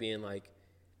 just, like, being, like,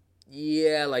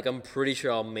 yeah, like, I'm pretty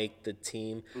sure I'll make the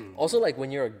team. Also, like, when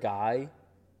you're a guy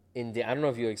I don't know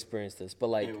if you experienced this, but,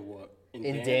 like, In what?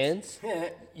 in dance,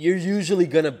 you're usually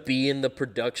going to be in the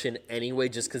production anyway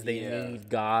just because they need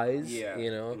guys, you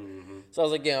know? So I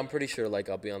was like, yeah, I'm pretty sure, like,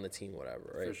 I'll be on the team,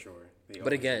 whatever, right? For sure.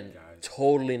 But again,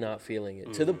 totally not feeling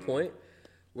it. To the point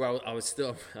where I was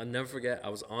still, I'll never forget, I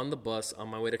was on the bus on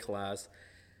my way to class.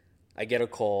 I get a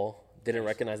call, didn't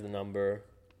recognize the number.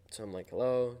 So I'm like,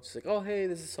 hello. She's like, oh, hey,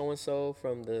 this is so-and-so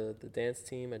from the dance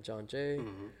team at John Jay.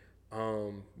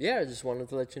 Yeah, I just wanted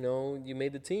to let you know you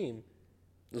made the team.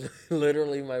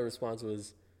 Literally, my response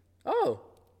was, oh,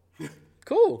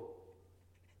 cool.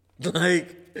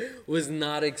 Like, was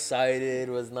not excited,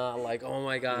 was not like, oh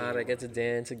my God, I get to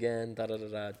dance again,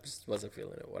 da-da-da-da. Just wasn't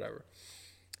feeling it, whatever.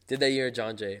 Did that year at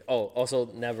John Jay. Oh, also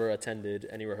never attended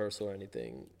any rehearsal or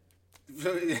anything.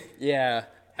 Yeah,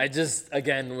 I just,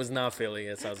 again, was not feeling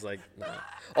it, so I was like, nah.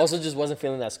 Also just wasn't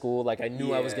feeling that school. Like, I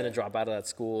knew I was going to drop out of that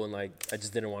school, and, like, I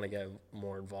just didn't want to get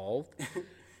more involved.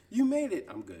 You made it.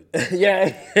 I'm good.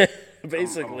 Yeah,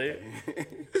 basically. I'm okay.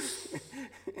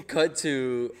 Cut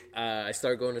to, I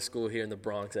start going to school here in the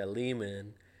Bronx at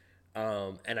Lehman,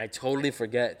 and I totally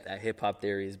forget that hip-hop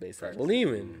theory is based at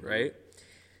Lehman, right?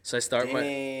 So I start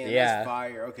that's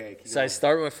fire. Okay. So I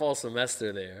start my fall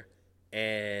semester there,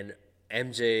 and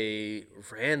MJ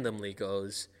randomly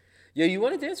goes, yo, you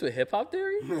want to dance with hip-hop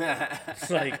theory?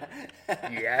 It's like,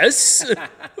 yes.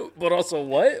 But also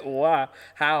what? Why?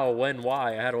 How? When?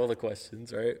 Why? I had all the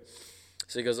questions, right?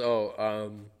 So he goes,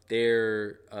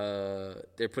 they're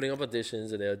putting up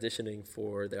auditions, and they're auditioning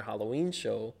for their Halloween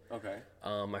show. Okay.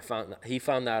 He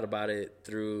found out about it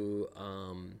through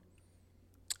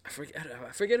I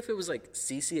forget if it was like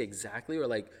CC exactly, or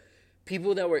like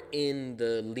people that were in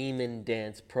the Lehman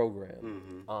dance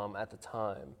program at the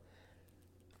time.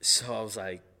 So I was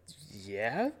like,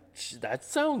 yeah, that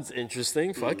sounds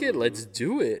interesting. Fuck it, let's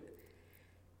do it.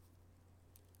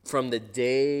 From the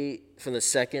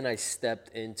second I stepped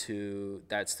into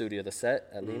that studio, the set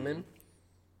at Lehman,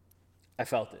 I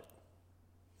felt it.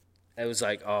 It was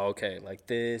like, oh, okay, like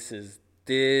this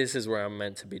is where I'm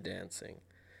meant to be dancing.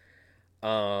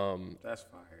 That's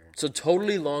fire. So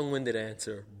totally long-winded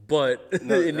answer, but it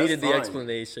needed the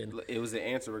explanation. It was the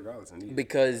answer regardless.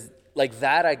 Because like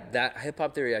that hip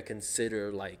hop theory I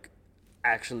consider like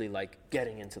actually like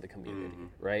getting into the community,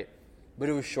 right? But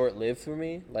it was short-lived for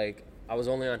me. Like I was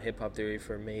only on hip hop theory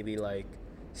for maybe like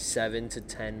 7 to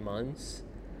 10 months,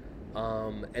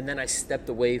 and then I stepped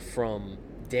away from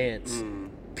dance,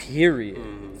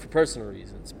 period, for personal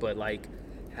reasons. But like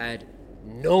had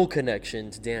no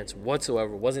connection to dance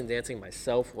whatsoever. Wasn't dancing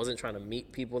myself. Wasn't trying to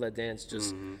meet people that dance.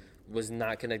 Just was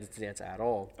not connected to dance at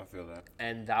all. I feel that.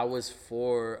 And that was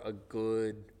for a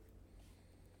good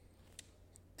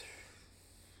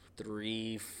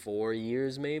 3-4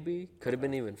 years, maybe. Could have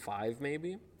been even 5,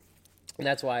 maybe. And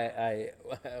that's why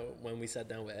when we sat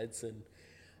down with Edson,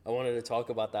 I wanted to talk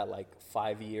about that like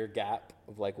 5-year gap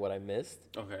of like what I missed.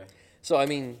 Okay. So I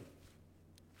mean,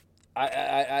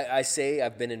 I say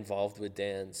I've been involved with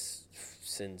dance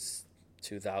since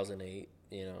 2008,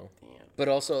 you know. Damn. But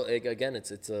also, again,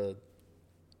 it's a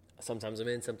sometimes I'm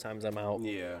in, sometimes I'm out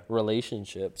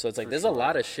relationship. So it's like there's a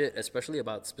lot of shit, specifically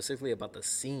about the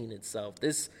scene itself,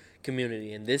 this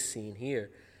community and this scene here,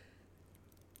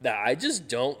 that I just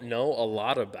don't know a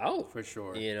lot about. For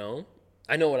sure. You know?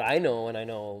 I know what I know, and I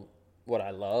know what I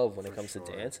love when it comes to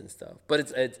dance and stuff.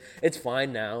 But it's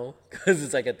fine now, because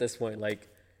it's like at this point, like,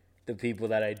 the people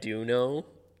that I do know,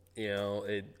 you know,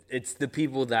 it's the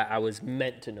people that I was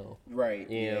meant to know. Right.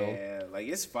 You know? Like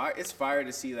it's fire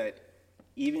to see that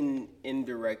even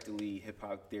indirectly hip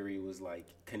hop theory was like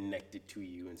connected to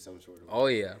you in some sort of way. Oh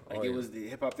yeah. Like it was the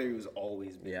hip hop theory was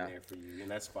always been there for you, and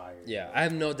that's fire. Yeah. I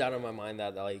have no doubt in my mind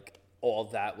that like all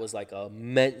that was like a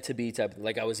meant to be type of,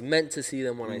 like I was meant to see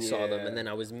them when I saw them, and then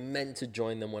I was meant to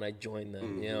join them when I joined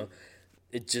them. You know,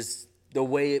 it just the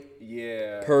way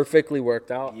it perfectly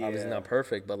worked out. Obviously not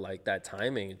perfect, but like that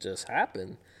timing just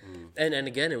happened. And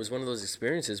again, it was one of those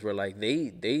experiences where like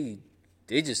they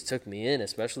just took me in,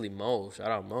 especially Mo.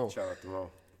 Shout out Mo. Shout out to Mo.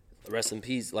 Rest in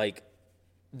peace. Like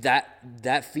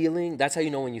that feeling, that's how you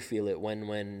know when you feel it,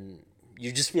 when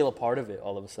you just feel a part of it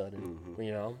all of a sudden.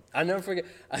 You know? I'll never forget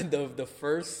the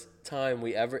first time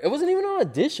it wasn't even an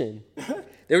audition.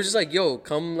 They were just like, yo,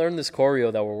 come learn this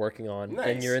choreo that we're working on,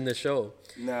 and you're in the show.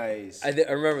 Nice. I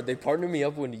remember they partnered me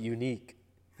up with Unique.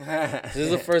 This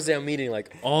is the first day I'm meeting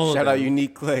like all of them. Shout out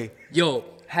Unique Clay. Yo,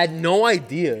 had no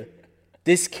idea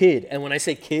this kid, and when I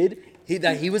say kid,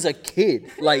 he was a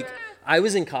kid. Like, I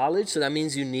was in college, so that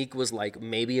means Unique was like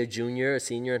maybe a junior, a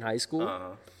senior in high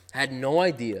school. Had no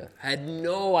idea.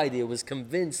 Was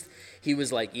convinced he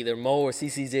was like either Mo or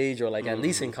CC's age, or like at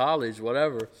least in college,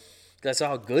 whatever. Because I saw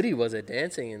how good he was at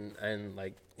dancing, and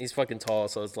like he's fucking tall,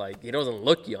 so it's like he doesn't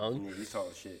look young. Yeah, he's tall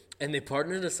as shit. And they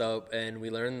partnered us up, and we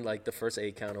learned like the first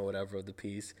 8 count or whatever of the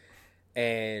piece,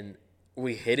 and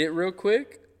we hit it real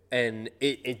quick. And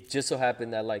it just so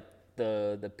happened that like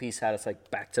the piece had us like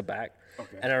back to back.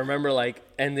 Okay. And I remember like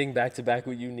ending back to back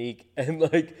with Unique and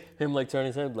like him like turning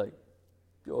his head like,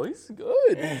 yo, he's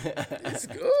good. It's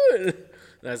good.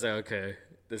 And I was like, okay,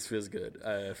 this feels good.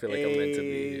 I feel like I'm meant to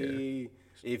be here.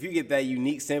 If you get that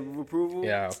Unique stamp of approval.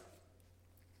 Yeah.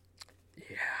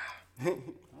 I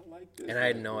like this. And I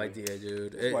had no idea,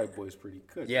 dude. This white boy's pretty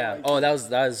good. Yeah. Like Oh, that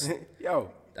was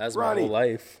Yo, that was Ronnie. my whole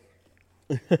life.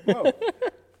 Yo.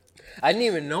 I didn't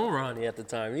even know Ronnie at the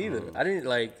time either. I didn't.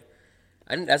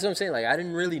 That's what I'm saying. Like, I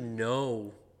didn't really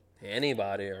know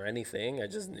anybody or anything. I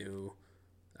just knew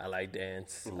I like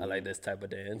dance. I like this type of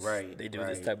dance. Right, They do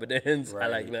right, this type of dance. I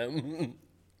right. like them.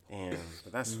 Damn,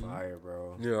 but that's fire,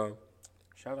 bro. Yeah.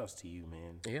 Shout outs to you,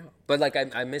 man. Yeah. But like,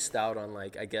 I missed out on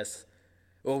like, I guess,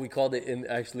 well, we called it in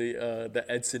actually the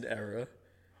Edson era.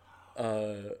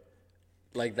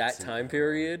 Like that time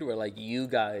period where like you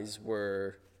guys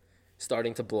were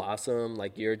starting to blossom,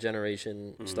 like your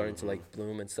generation starting to like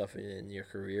bloom and stuff in your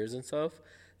careers and stuff.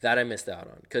 That I missed out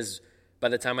on because by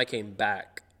the time I came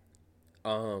back,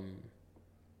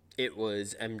 it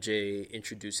was MJ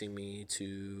introducing me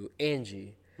to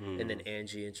Angie, and then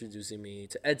Angie introducing me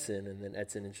to Edson, and then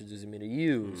Edson introducing me to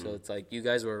you. So it's like you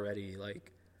guys were already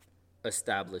like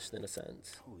established in a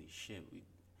sense. Holy shit,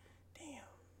 damn.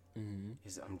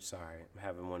 I'm sorry, I'm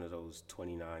having one of those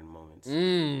 29 moments.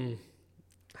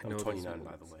 I'm 29,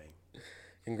 by the way.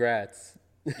 Congrats.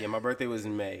 Yeah, my birthday was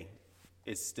in May.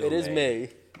 It's still It is May.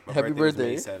 My Happy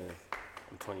birthday. was May 7th.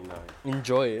 I'm 29.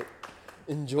 Enjoy it.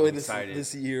 Enjoy I'm this excited.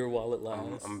 this year while it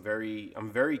lasts. I'm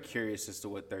very curious as to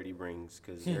what 30 brings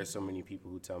because there are so many people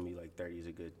who tell me like 30 is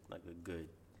a good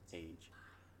age.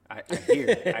 I hear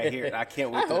it. I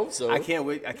can't wait. I hope so. I can't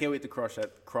wait to cross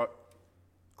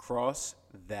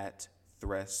that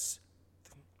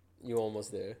You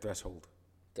almost there. threshold.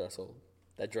 Threshold.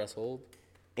 That dress hold?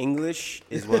 English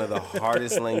is one of the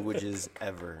hardest languages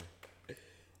ever.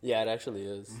 Yeah, it actually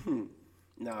is.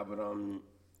 Nah, but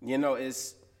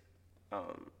it's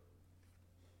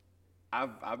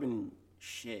I've been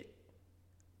shit.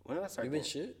 When did I start? You been doing-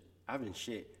 shit? I've been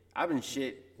shit. I've been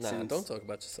shit Nah, since don't talk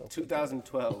about yourself.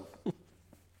 2012.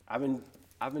 I've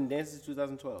been dancing since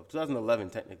 2012. 2011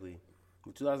 technically.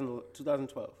 But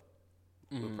 2012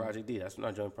 with Project D. That's when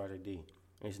I joined Project D.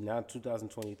 And it's now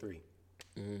 2023.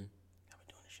 I've been doing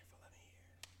this shit for 11 years.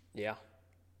 Yeah.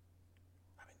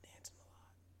 I've been dancing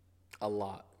A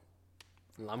lot.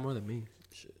 A lot more than me.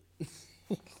 Shit.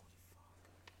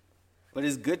 But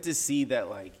it's good to see that,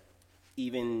 like,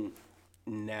 even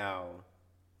now,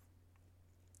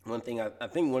 I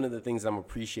think one of the things I'm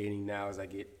appreciating now as I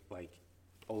get, like,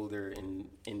 older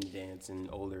in dance and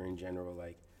older in general,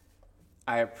 like,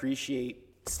 I appreciate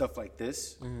stuff like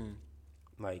this.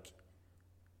 Like,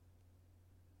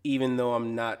 even though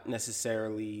I'm not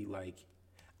necessarily, like,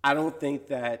 I don't think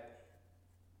that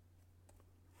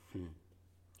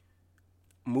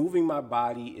moving my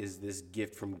body is this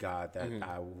gift from God that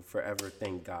I will forever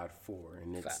thank God for.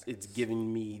 And it's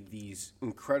giving me these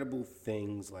incredible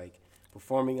things like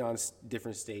performing on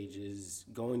different stages,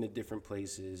 going to different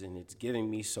places, and it's giving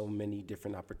me so many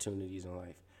different opportunities in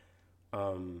life.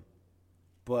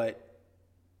 But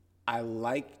I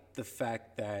like the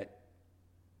fact that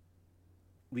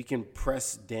we can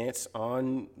press dance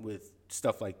on with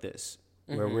stuff like this.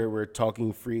 Where we're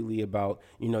talking freely about,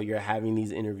 you're having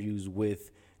these interviews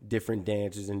with different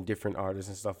dancers and different artists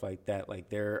and stuff like that. Like,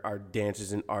 there are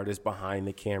dancers and artists behind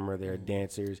the camera. There are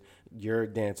dancers. You're a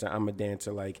dancer. I'm a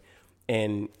dancer. Like,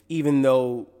 and even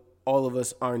though all of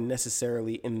us aren't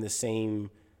necessarily in the same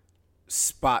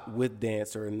spot with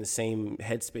dance or in the same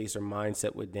headspace or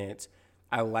mindset with dance,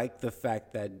 I like the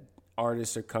fact that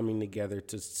artists are coming together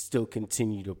to still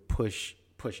continue to push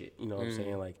it. You know what I'm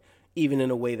saying? Like, even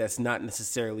in a way that's not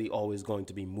necessarily always going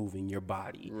to be moving your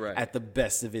body at the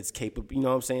best of its capable. You know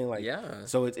what I'm saying? Like, yeah.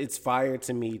 So it's fire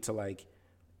to me to like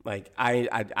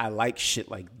I like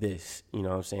shit like this. You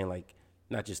know what I'm saying? Like,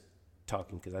 not just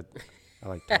talking because I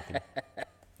like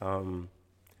talking.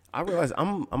 I realize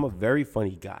I'm a very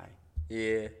funny guy.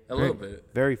 yeah, a little bit.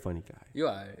 Very funny guy. You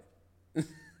alright?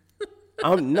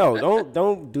 No,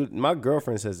 don't do. My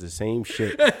girlfriend says the same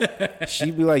shit.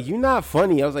 She'd be like, "You're not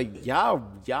funny." I was like, "Y'all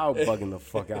bugging the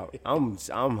fuck out."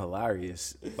 I'm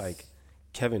hilarious, like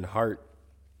Kevin Hart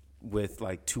with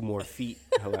like 2 more feet.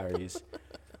 Hilarious.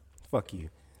 Fuck you.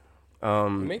 You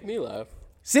make me laugh.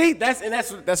 See, that's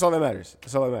all that matters.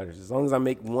 That's all that matters. As long as I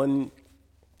make 1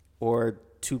 or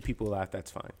 2 people laugh,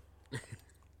 that's fine.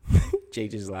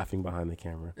 JJ is laughing behind the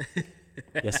camera.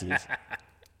 Yes, he is.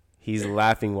 He's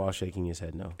laughing while shaking his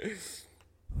head no.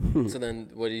 So then,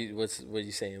 what are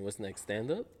you saying? What's next?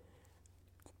 Stand up?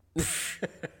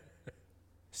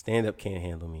 Stand up can't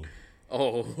handle me.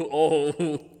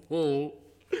 Oh.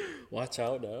 Watch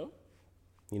out now.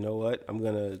 You know what? I'm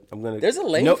gonna. There's a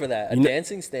lane for that. A you know-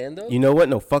 dancing stand-up. You know what?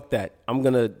 No, fuck that. I'm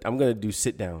gonna do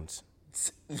sit downs.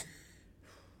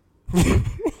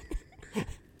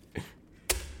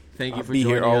 Thank you I'll for be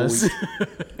here joining all us. week.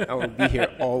 I will be here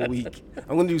all week.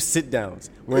 I'm gonna do sit downs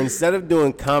where instead of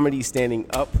doing comedy standing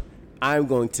up, I'm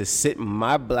going to sit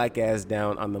my black ass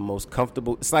down on the most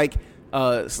comfortable. It's like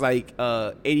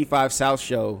 85 South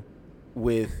show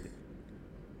with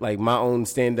like my own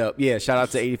stand up. Yeah, shout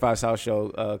out to 85 South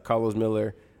show, Carlos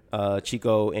Miller,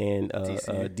 Chico, and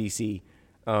DC.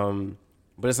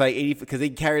 But it's like 80 because they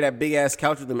carry that big ass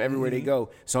couch with them everywhere they go.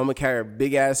 So I'm gonna carry a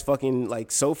big ass fucking like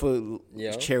sofa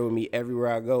chair with me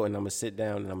everywhere I go, and I'm gonna sit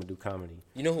down and I'm gonna do comedy.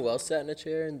 You know who else sat in a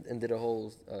chair and did a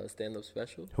whole stand-up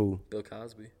special? Who? Bill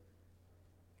Cosby.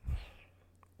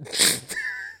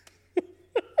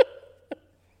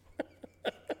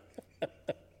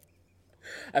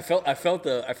 I felt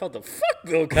the fuck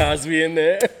Bill Cosby in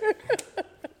there.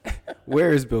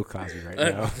 Where is Bill Cosby right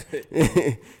now?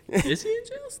 Is he in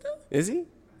jail still? Is he?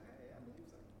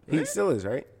 He still is,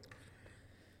 right?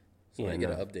 So I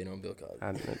get an update on Bill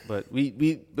Cosby. But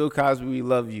we Bill Cosby, we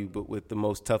love you, but with the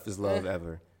most toughest love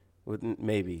ever. With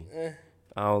maybe.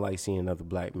 I don't like seeing another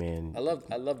black man. I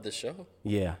love the show.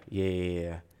 Yeah.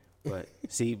 But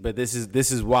see,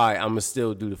 this is why I'ma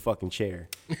still do the fucking chair.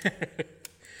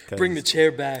 Bring the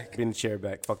chair back. Bring the chair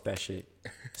back. Fuck that shit.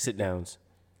 Sit downs.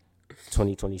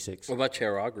 2026. What about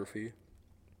choreography?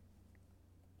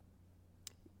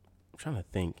 I'm trying to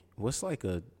think. What's like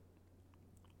a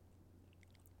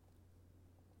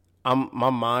my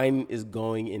mind is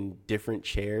going in different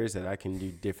chairs that I can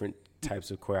do different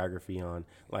types of choreography on.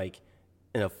 Like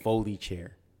in a Foley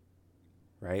chair.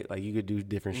 Right? Like you could do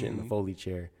different shit in the Foley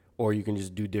chair. Or you can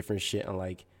just do different shit on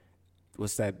like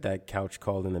what's that couch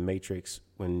called in the Matrix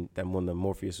when the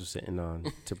Morpheus was sitting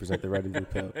on to present the red and blue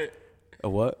pill? A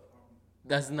what?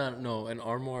 That's not an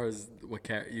armoire is what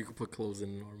you can put clothes in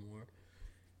an armoire.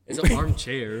 It's an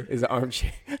armchair. It's an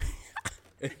armchair.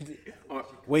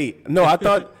 Wait, no, I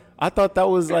thought that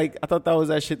was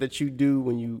that shit that you do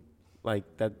when you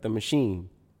like the machine.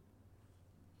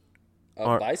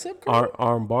 Bicep curl?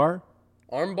 Arm bar?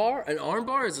 Arm bar? An arm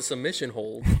bar is a submission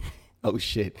hold. Oh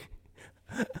shit.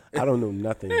 I don't know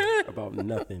nothing about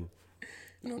nothing.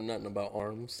 You know nothing about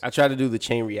arms. I tried to do the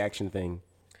chain reaction thing.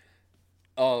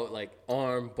 Oh, like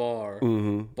arm bar.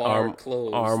 Bar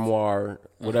closed. Armoire.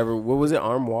 Whatever. What was it?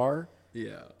 Armoire?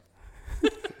 Yeah.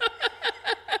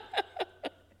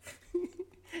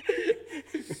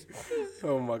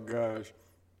 Oh my gosh.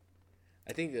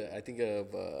 I think of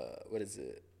what is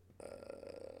it?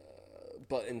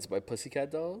 Buttons by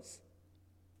Pussycat Dolls.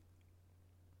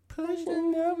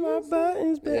 Pushing up my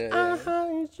buttons, but I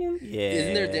hide you. Yeah.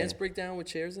 Isn't there a dance breakdown with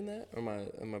chairs in that? Or am I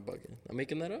bugging? I'm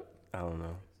making that up? I don't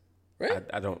know. Right?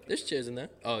 I don't. There's chairs in there.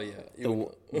 Oh yeah.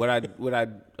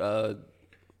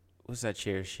 What's that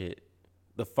chair shit?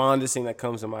 The fondest thing that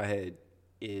comes to my head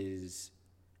is,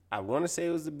 I want to say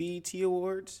it was the BET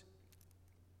Awards.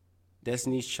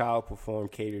 Destiny's Child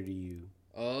performed "Cater to You."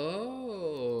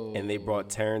 Oh. And they brought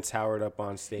Terrence Howard up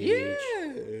on stage.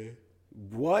 Yeah.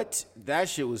 What? That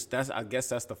shit was. I guess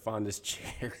that's the fondest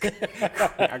chair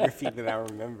choreography that I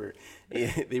remember.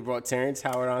 They brought Terrence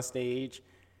Howard on stage.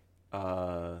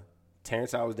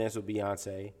 Terrence Howard was dancing with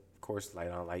Beyonce. Of course,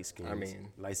 light skins. I mean,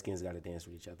 light skins got to dance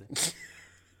with each other.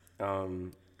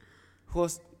 Who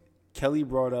else? Kelly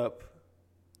brought up.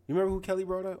 You remember who Kelly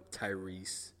brought up?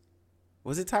 Tyrese.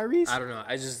 Was it Tyrese? I don't know.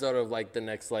 I just thought of like the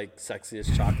next like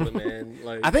sexiest chocolate man.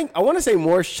 Like I want to say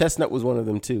Morris Chestnut was one of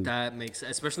them too. that makes,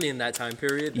 especially in that time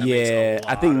period. That Yeah, makes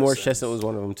a I think lot of Morris sense. Chestnut was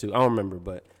one of them too. I don't remember,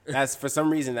 but that's for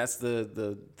some reason that's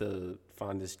the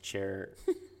fondest chair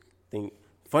thing.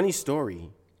 Funny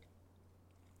story.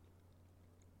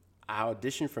 I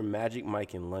auditioned for Magic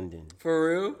Mike in London. For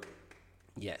real?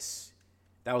 Yes,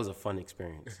 that was a fun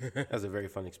experience. That was a very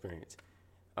fun experience.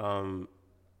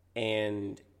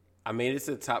 And I made it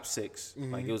to the top 6.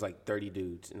 Like it was like 30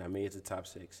 dudes, and I made it to the top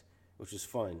 6, which was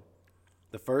fun.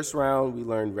 The first round, we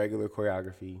learned regular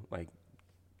choreography, like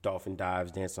dolphin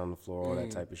dives, dance on the floor, all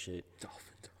that type of shit.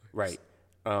 Dolphin dives. Right.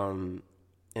 And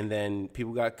then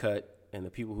people got cut, and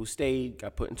the people who stayed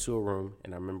got put into a room.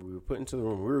 And I remember we were put into the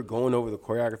room. We were going over the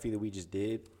choreography that we just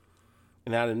did.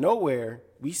 And out of nowhere,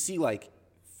 we see like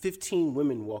 15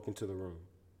 women walk into the room.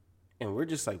 And we're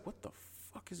just like, what the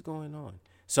fuck is going on?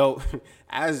 So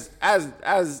as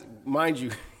mind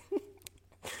you,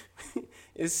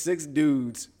 it's 6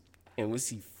 dudes and we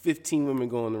see 15 women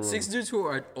go in the room. 6 dudes who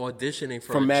are auditioning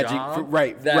for a Magic, job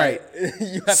right.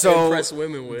 you have to impress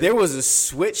women with. There was a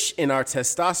switch in our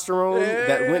testosterone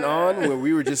that went on where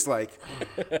we were just like,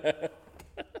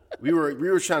 we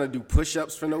were trying to do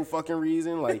push-ups for no fucking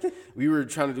reason. Like we were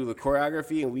trying to do the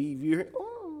choreography, and we heard,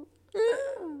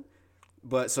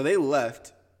 but so they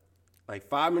left. Like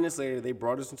 5 minutes later, they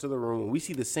brought us into the room, and we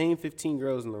see the same 15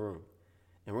 girls in the room,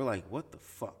 and we're like, what the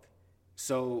fuck?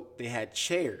 So they had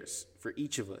chairs for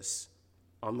each of us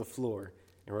on the floor,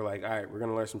 and we're like, all right, we're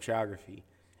gonna learn some choreography.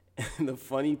 And the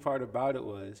funny part about it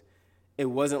was, it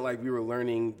wasn't like we were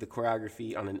learning the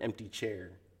choreography on an empty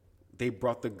chair. They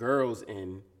brought the girls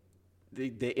in,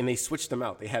 and they switched them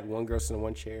out. They had one girl sit in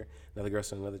one chair, another girl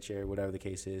sit in another chair, whatever the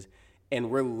case is. And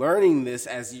we're learning this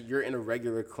as you're in a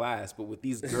regular class, but with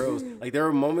these girls, like there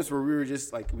were moments where we were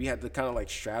just like, we had to kind of like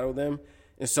straddle them.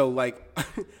 And so like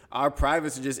our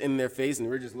privates are just in their face, and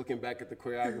we're just looking back at the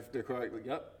choreographer, like,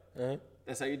 yep,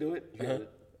 that's how you do it?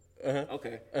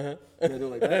 Okay. You gonna do it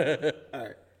like that? All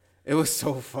right. It was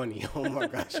so funny. Oh my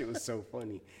gosh, it was so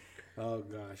funny. Oh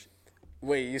gosh.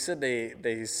 Wait, you said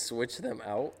they switched them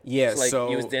out? Yeah, like so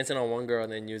you was dancing on one girl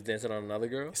and then you was dancing on another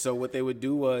girl? So what they would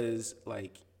do was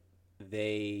like,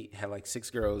 they had like 6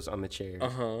 girls on the chairs.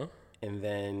 And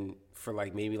then for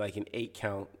like maybe like an 8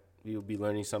 count, we would be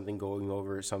learning something, going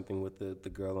over something with the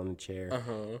girl on the chair.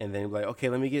 And then like, okay,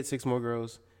 let me get 6 more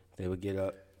girls. They would get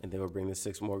up and they would bring the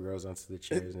 6 more girls onto the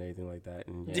chairs and everything like that.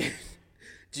 And yeah.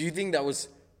 Do you think that was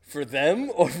for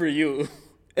them or for you?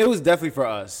 It was definitely for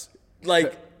us.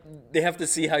 Like, they have to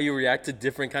see how you react to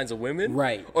different kinds of women?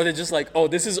 Right. Or they're just like, oh,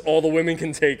 this is all the women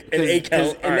can take, an 8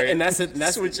 count. And that's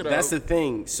the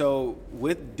thing. So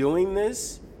with doing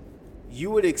this, you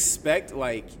would expect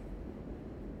like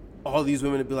all these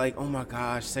women to be like, oh my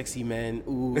gosh, sexy men,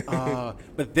 ooh, ah.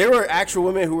 But there were actual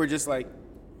women who were just like,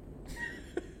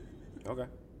 okay,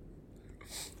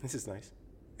 this is nice.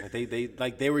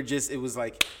 Like they were just, it was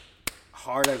like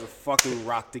hard as a fucking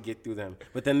rock to get through them.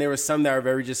 But then there were some that were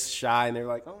very just shy, and they were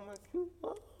like, oh my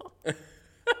god.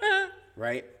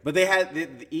 Right? But they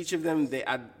had, each of them,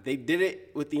 they did it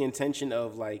with the intention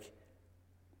of like,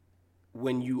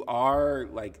 when you are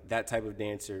like that type of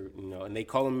dancer, you know, and they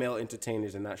call them male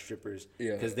entertainers and not strippers,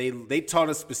 because they taught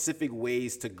us specific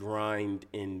ways to grind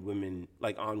in women,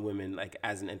 like on women, like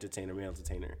as an entertainer, male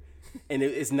entertainer. And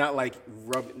it's not like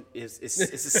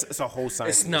it's a whole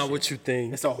science. It's not what you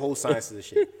think. It's a whole science to the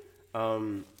shit.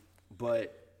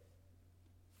 But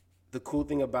the cool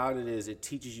thing about it is it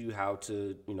teaches you how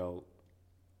to, you know,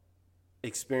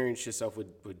 experience yourself with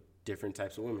different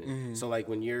types of women. So like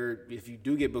if you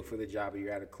do get booked for the job or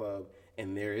you're at a club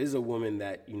and there is a woman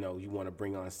that, you know, you want to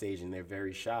bring on stage and they're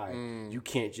very shy, you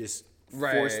can't just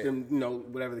force them, you know,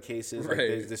 whatever the case is. Like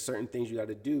there's certain things you got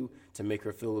to do to make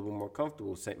her feel a little more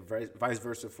comfortable. Vice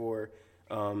versa for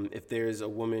if there's a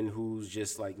woman who's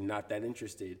just like not that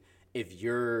interested. If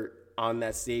you're on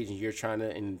that stage and you're trying to,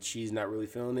 and she's not really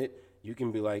feeling it, you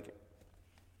can be like,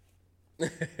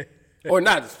 or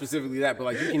not specifically that, but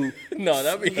like you can. No,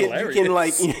 that'd be hilarious. You can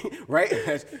like, right?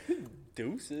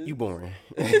 Deuces. You boring.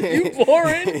 You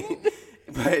boring.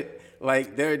 But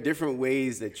like there are different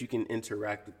ways that you can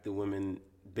interact with the women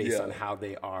based on how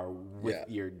they are with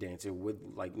your dancer, with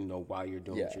like, you know, while you're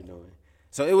doing what you're doing.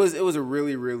 So it was a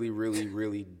really, really, really,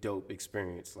 really dope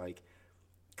experience. Like,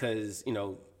 cause, you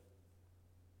know,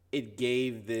 it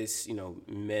gave this, you know,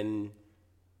 men.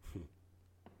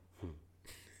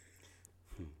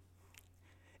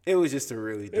 It was just a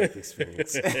really dope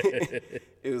experience.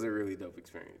 It was a really dope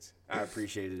experience. I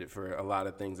appreciated it for a lot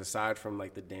of things, aside from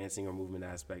like the dancing or movement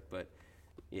aspect. But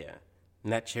yeah,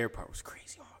 and that chair part was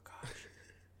crazy. Oh my gosh.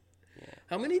 Yeah.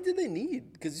 How many did they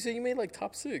need? Because you said you made like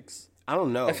top 6. I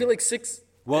don't know. I feel like 6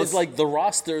 is like the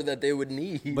roster that they would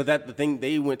need. But the thing,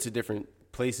 they went to different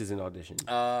places in audition.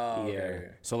 Oh, yeah. Okay.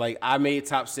 So like I made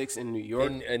top 6 in New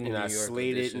York, and New I York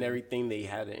slayed audition. it and everything. They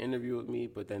had an interview with me,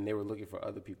 but then they were looking for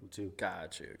other people too.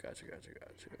 Got you.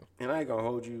 And I ain't gonna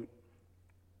hold you.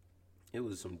 It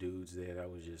was some dudes there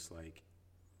that was just like,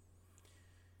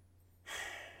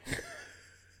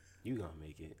 you gonna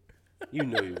make it. You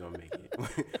know you're gonna make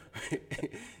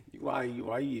it. Why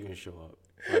you even show up?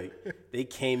 Like they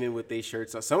came in with their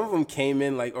shirts on. Some of them came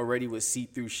in like already with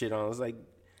see-through shit on. I was like,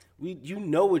 you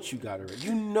know what you got already.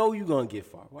 You know you gonna get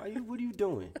far. What are you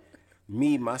doing?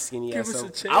 Me, my skinny Give ass. us So a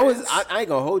chance. I ain't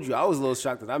gonna hold you. I was a little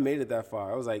shocked that I made it that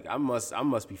far. I was like, I must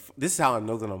be. This is how I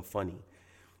know that I'm funny,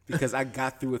 because I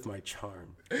got through with my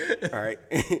charm. All right.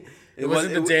 It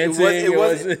wasn't the dancing. It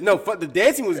wasn't. No, the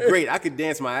dancing was great. I could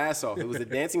dance my ass off. It was the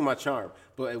dancing, my charm.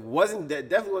 But it wasn't. That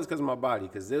definitely was because of my body.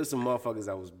 Because there was some motherfuckers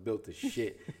that was built to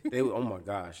shit. They were, oh my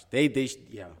gosh.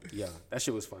 Yeah. That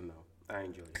shit was fun though. I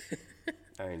enjoyed it.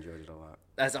 I enjoyed it a lot.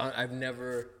 I've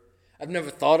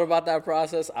never thought about that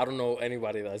process. I don't know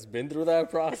anybody that's been through that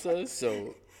process.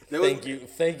 So thank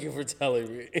you for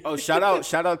telling me. Oh, shout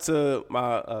out to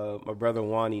my brother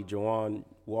Jawan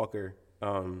Walker.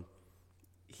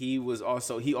 He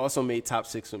also made top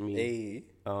 6 with me. Hey.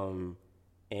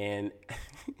 And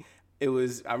it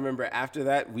was, I remember after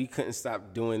that, we couldn't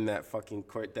stop doing that fucking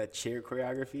that chair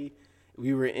choreography.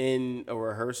 We were in a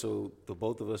rehearsal, the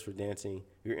both of us were dancing.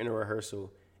 We were in a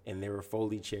rehearsal and there were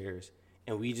Foley chairs.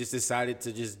 And we just decided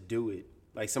to just do it.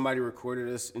 Like somebody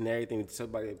recorded us and everything.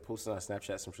 Somebody posted on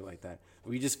Snapchat, some shit like that.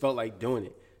 We just felt like doing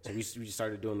it. So we just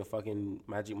started doing the fucking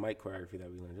Magic Mike choreography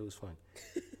that we learned. It was fun.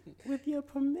 With your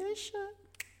permission.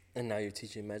 And now you're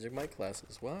teaching Magic Mike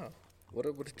classes. Wow. What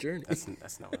a journey.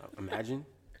 That's not what imagine.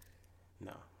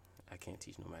 No, I can't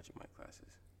teach no Magic Mike classes.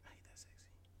 I ain't that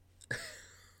sexy.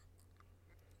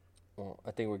 Well,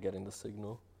 I think we're getting the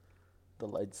signal. The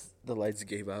lights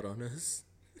gave out on us.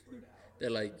 They're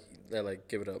like,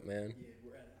 give it up, man. Yeah,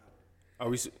 we're at an hour. Are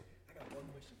we? I got one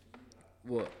question for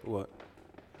you, Rob. What?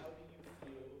 How do you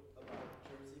feel about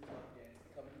Jersey club dance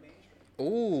becoming mainstream?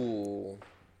 Ooh,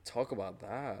 talk about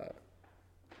that.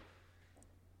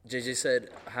 JJ said,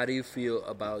 how do you feel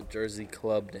about Jersey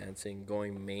club dancing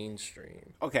going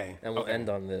mainstream? Okay. And we'll end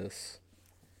on this.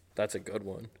 That's a good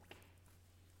one.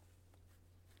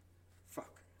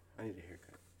 Fuck. I need a haircut.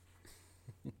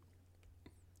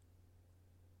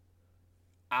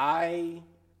 I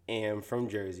am from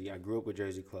Jersey. I grew up with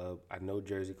Jersey Club. I know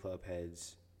Jersey Club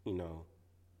heads,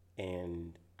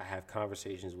 and I have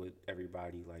conversations with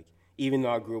everybody. Like, even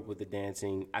though I grew up with the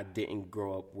dancing, I didn't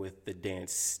grow up with the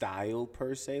dance style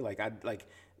per se.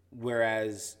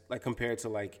 Whereas compared to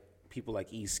like people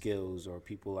like E Skills or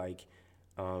people like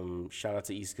shout out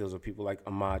to E Skills or people like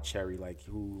Ahmad Cherry, like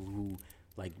who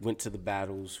like went to the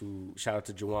battles. Who shout out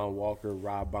to Jawan Walker,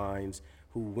 Rob Bynes,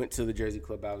 who went to the Jersey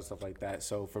Club battles, stuff like that.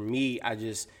 So for me, I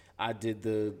did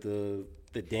the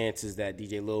dances that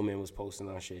DJ Lil Man was posting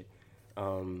on shit.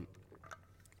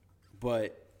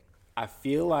 But I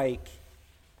feel like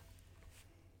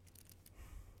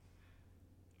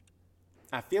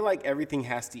everything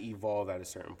has to evolve at a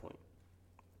certain point.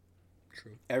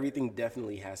 True. Everything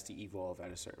definitely has to evolve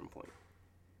at a certain point.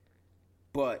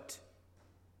 But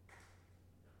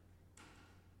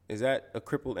is that a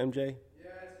crippled MJ?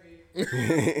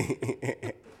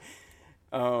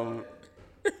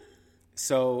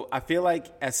 So I feel like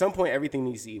at some point everything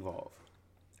needs to evolve.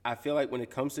 I feel like when it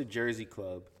comes to Jersey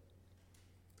Club,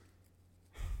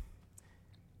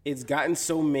 it's gotten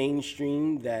so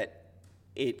mainstream that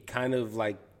it kind of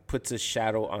like puts a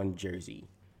shadow on Jersey.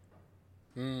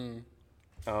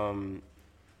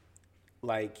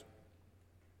 Like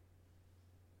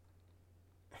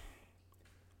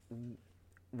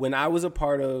when I was a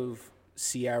part of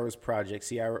Ciara's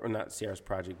project,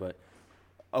 but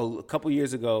a couple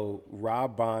years ago,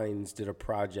 Rob Bynes did a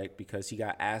project because he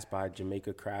got asked by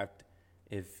Jamaica Craft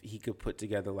if he could put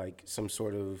together like some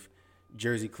sort of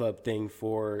Jersey Club thing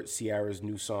for Ciara's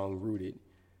new song Rooted.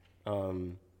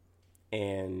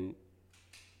 And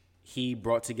he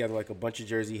brought together like a bunch of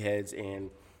Jersey heads and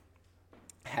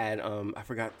had I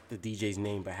forgot the DJ's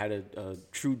name, but had a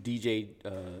true DJ,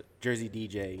 Jersey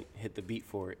DJ hit the beat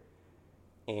for it.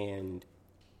 And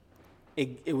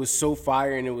it was so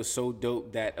fire and it was so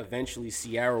dope that eventually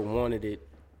Ciara wanted it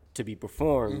to be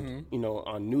performed,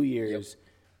 on New Year's.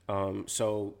 Yep.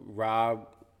 So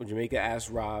Jamaica asked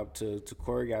Rob to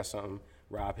choreograph something.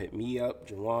 Rob hit me up,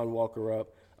 Jawan Walker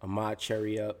up, Ahmad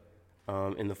Cherry up,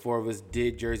 and the four of us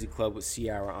did Jersey Club with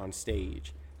Ciara on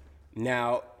stage.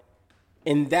 Now,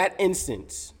 in that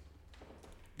instance,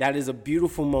 that is a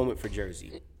beautiful moment for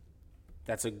Jersey.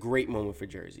 That's a great moment for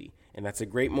Jersey. And that's a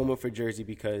great moment for Jersey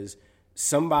because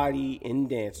somebody in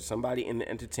dance or somebody in the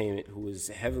entertainment who was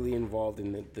heavily involved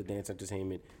in the dance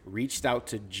entertainment reached out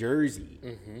to Jersey,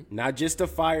 not just a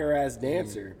fire-ass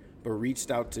dancer, but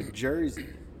reached out to Jersey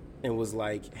and was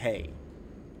like, hey,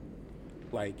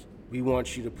 like, we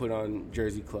want you to put on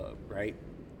Jersey Club, right?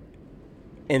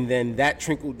 And then that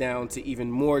trickled down to even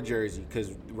more Jersey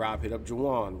because Rob hit up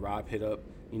Jawan, Rob hit up,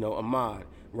 Ahmad.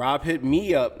 Rob hit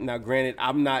me up. Now, granted,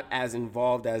 I'm not as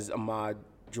involved as Ahmad,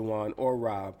 Jawan, or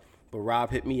Rob, but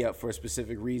Rob hit me up for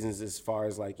specific reasons as far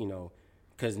as like,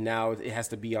 because now it has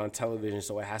to be on television,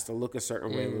 so it has to look a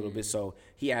certain way a little bit. So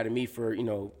he added me for,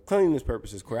 cleanliness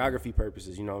purposes, choreography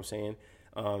purposes, you know what I'm saying?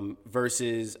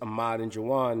 Versus Ahmad and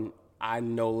Jawan, I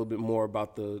know a little bit more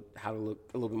about how to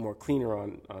look a little bit more cleaner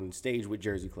on stage with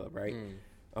Jersey Club, right?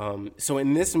 So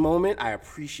in this moment, I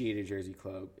appreciated Jersey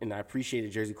Club, and I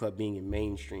appreciated Jersey Club being in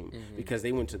mainstream because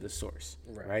they went to the source,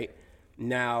 right?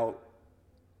 Now,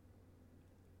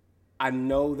 I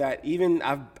know that even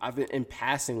I've been in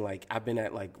passing, like I've been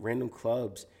at like random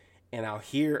clubs, and I'll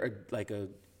hear a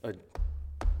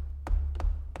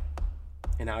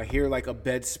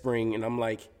bed spring, and I'm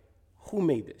like, who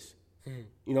made this?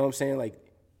 You know what I'm saying? Like,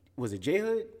 was it J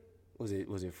Hood? Was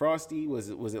it Frosty? Was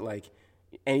it like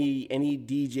any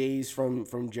DJs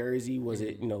from Jersey? Was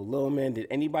it Lil Man? Did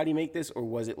anybody make this, or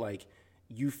was it like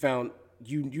you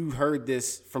heard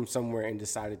this from somewhere and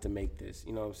decided to make this?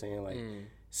 You know what I'm saying? Like,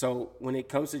 so when it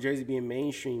comes to Jersey being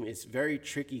mainstream, it's very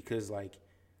tricky because like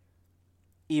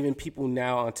even people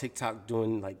now on TikTok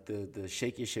doing like the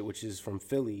shake your shit, which is from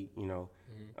Philly,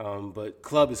 but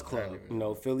club is club.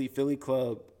 Philly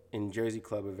club and Jersey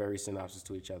club are very synopsis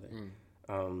to each other,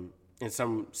 in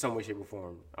some way, shape, or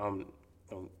form.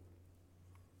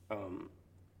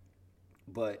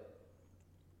 But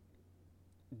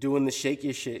doing the shake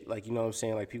your shit, like, you know what I'm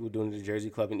saying, like people doing the Jersey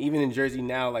club, and even in Jersey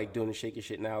now, like doing the shake your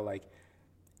shit now, like,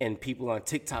 and people on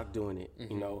TikTok doing it,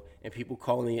 and people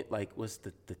calling it like, what's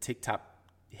the TikTok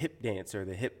hip dance or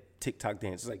the hip TikTok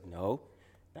dance? It's like, no,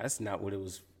 that's not what it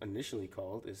was initially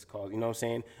called. It's called, you know what I'm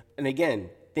saying? And again,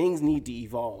 things need to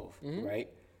evolve, right?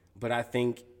 But I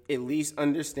think at least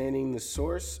understanding the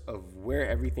source of where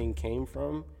everything came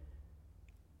from,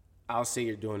 I'll say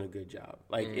you're doing a good job.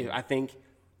 Like, I think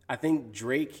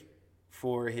Drake,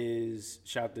 for his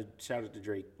shout out to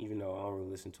Drake, even though I don't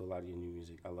really listen to a lot of your new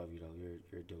music. I love you though.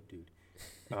 You're a dope dude.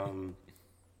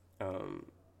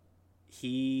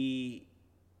 He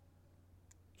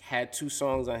had 2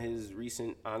 songs on his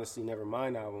recent Honestly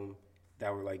Nevermind album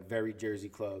that were like very Jersey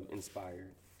Club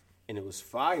inspired, and it was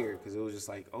fire because it was just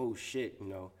like, oh shit,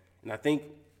 And I think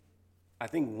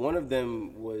one of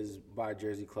them was by a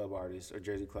Jersey Club artist or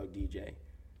Jersey Club DJ.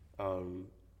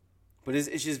 But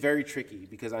it's just very tricky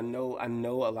because I know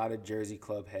a lot of Jersey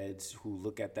Club heads who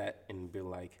look at that and be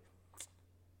like,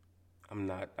 I'm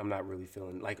not really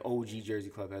feeling like OG Jersey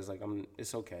Club heads, like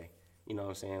it's okay. You know what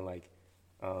I'm saying? Like,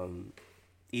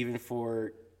 even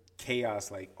for Chaos,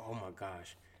 like, oh my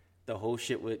gosh, the whole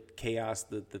shit with Chaos,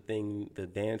 the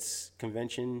dance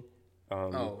convention.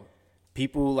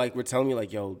 People like were telling me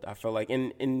like, yo, I felt like,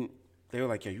 and they were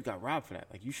like, yo, you got robbed for that.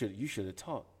 Like you should have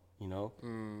taught,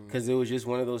 because it was just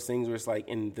one of those things where it's like,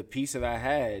 in the piece that I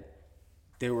had,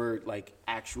 there were like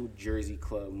actual Jersey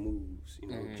Club moves,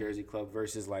 Jersey Club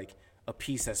versus like a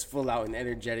piece that's full out and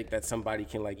energetic that somebody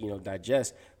can like,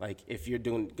 digest. Like if you're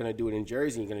gonna do it in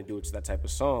Jersey, you're gonna do it to that type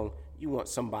of song, you want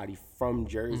somebody from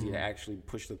Jersey to actually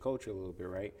push the culture a little bit,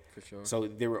 right? For sure. So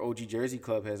there were OG Jersey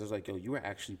Club heads. I was like, yo, you were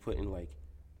actually putting like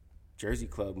Jersey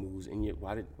Club moves, and yet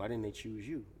why didn't they choose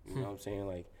you? You know what I'm saying?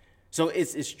 Like, so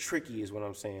it's tricky, is what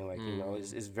I'm saying. Like,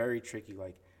 it's very tricky.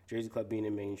 Like Jersey Club being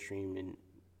in mainstream, and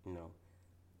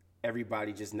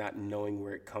everybody just not knowing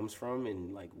where it comes from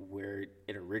and like where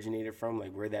it originated from,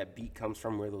 like where that beat comes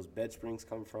from, where those bed springs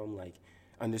come from, like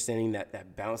understanding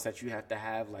that bounce that you have to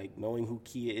have, like knowing who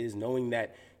Kia is, knowing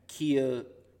that Kia,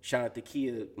 shout out to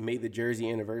Kia, made the Jersey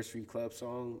Anniversary Club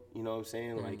song. You know what I'm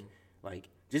saying? Like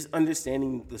just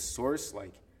understanding the source.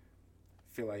 Like, I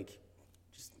feel like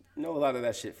just know a lot of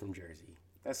that shit from Jersey.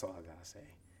 That's all I gotta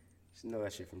say. Just know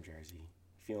that shit from Jersey.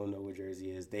 If you don't know what Jersey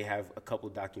is, they have a couple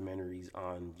documentaries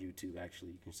on YouTube.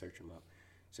 Actually, you can search them up.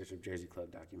 Search up Jersey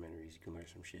Club documentaries. You can learn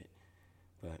some shit.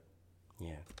 But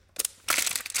yeah,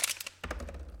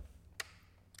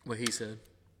 What he said.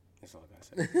 that's all I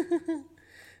gotta say.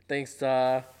 Thanks,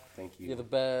 Da. Thank you. You're the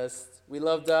best. We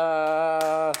love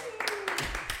Da.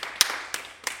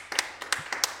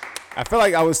 I feel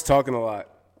like I was talking a lot,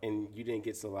 and you didn't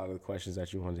get to a lot of the questions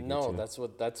that you wanted to get to. No, that's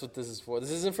what this is for. This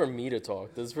isn't for me to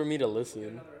talk. This is for me to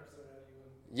listen.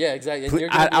 Yeah, exactly. And you're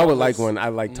gonna be I would on like this one. I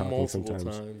like talking multiple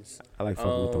sometimes. times. I like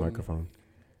fucking with the microphone.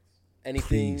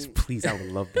 Anything? Please, I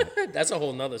would love that. That's a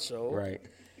whole nother show. Right.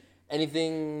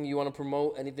 Anything you want to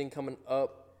promote? Anything coming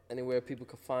up? Anywhere people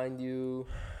can find you?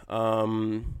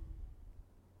 Once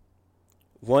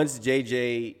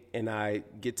JJ and I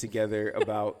get together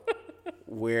about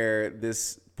where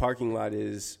this parking lot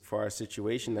is for our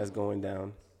situation that's going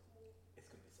down,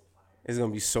 it's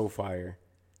gonna be so fire.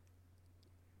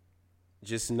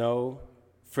 Just know,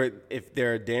 if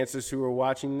there are dancers who are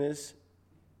watching this,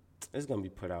 it's gonna be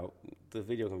put out. The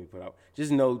video gonna be put out.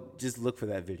 Just look for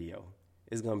that video.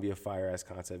 It's gonna be a fire ass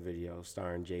concept video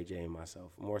starring JJ and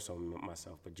myself. More so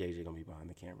myself, but JJ gonna be behind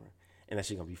the camera, and that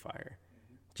shit gonna be fire.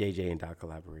 JJ and Doc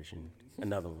collaboration.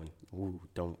 Another one. Ooh,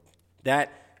 don't.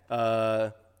 That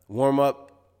warm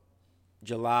up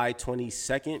July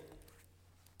 22nd.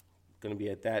 Gonna be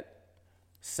at that.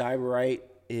 Cyberite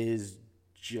is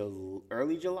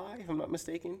early July, if I'm not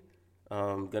mistaken.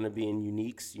 Gonna be in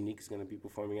Unique's. Unique is gonna be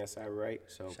performing at Cyberite.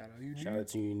 So shout out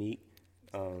to Unique.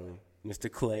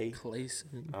 Mr. Clay.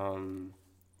 Clayson.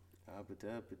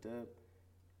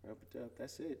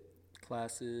 That's it.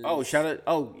 Classes. Oh, shout out!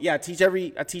 Oh, yeah, I teach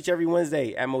every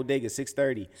Wednesday at Bodega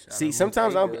 6:30. See,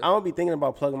 sometimes I don't be thinking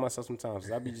about plugging myself.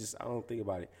 Sometimes I don't think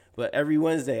about it. But every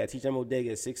Wednesday I teach at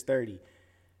Bodega at 6:30.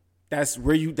 That's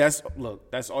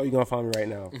all you're gonna find me right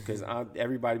now because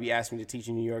everybody be asking me to teach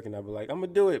in New York and I'll be like, I'm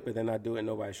gonna do it, but then I do it and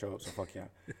nobody show up. So fuck y'all.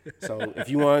 So if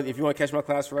you want to catch my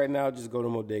class for right now, just go to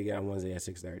Bodega on Wednesday at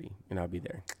 6:30 and I'll be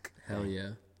there. Hell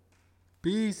yeah.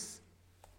 Peace.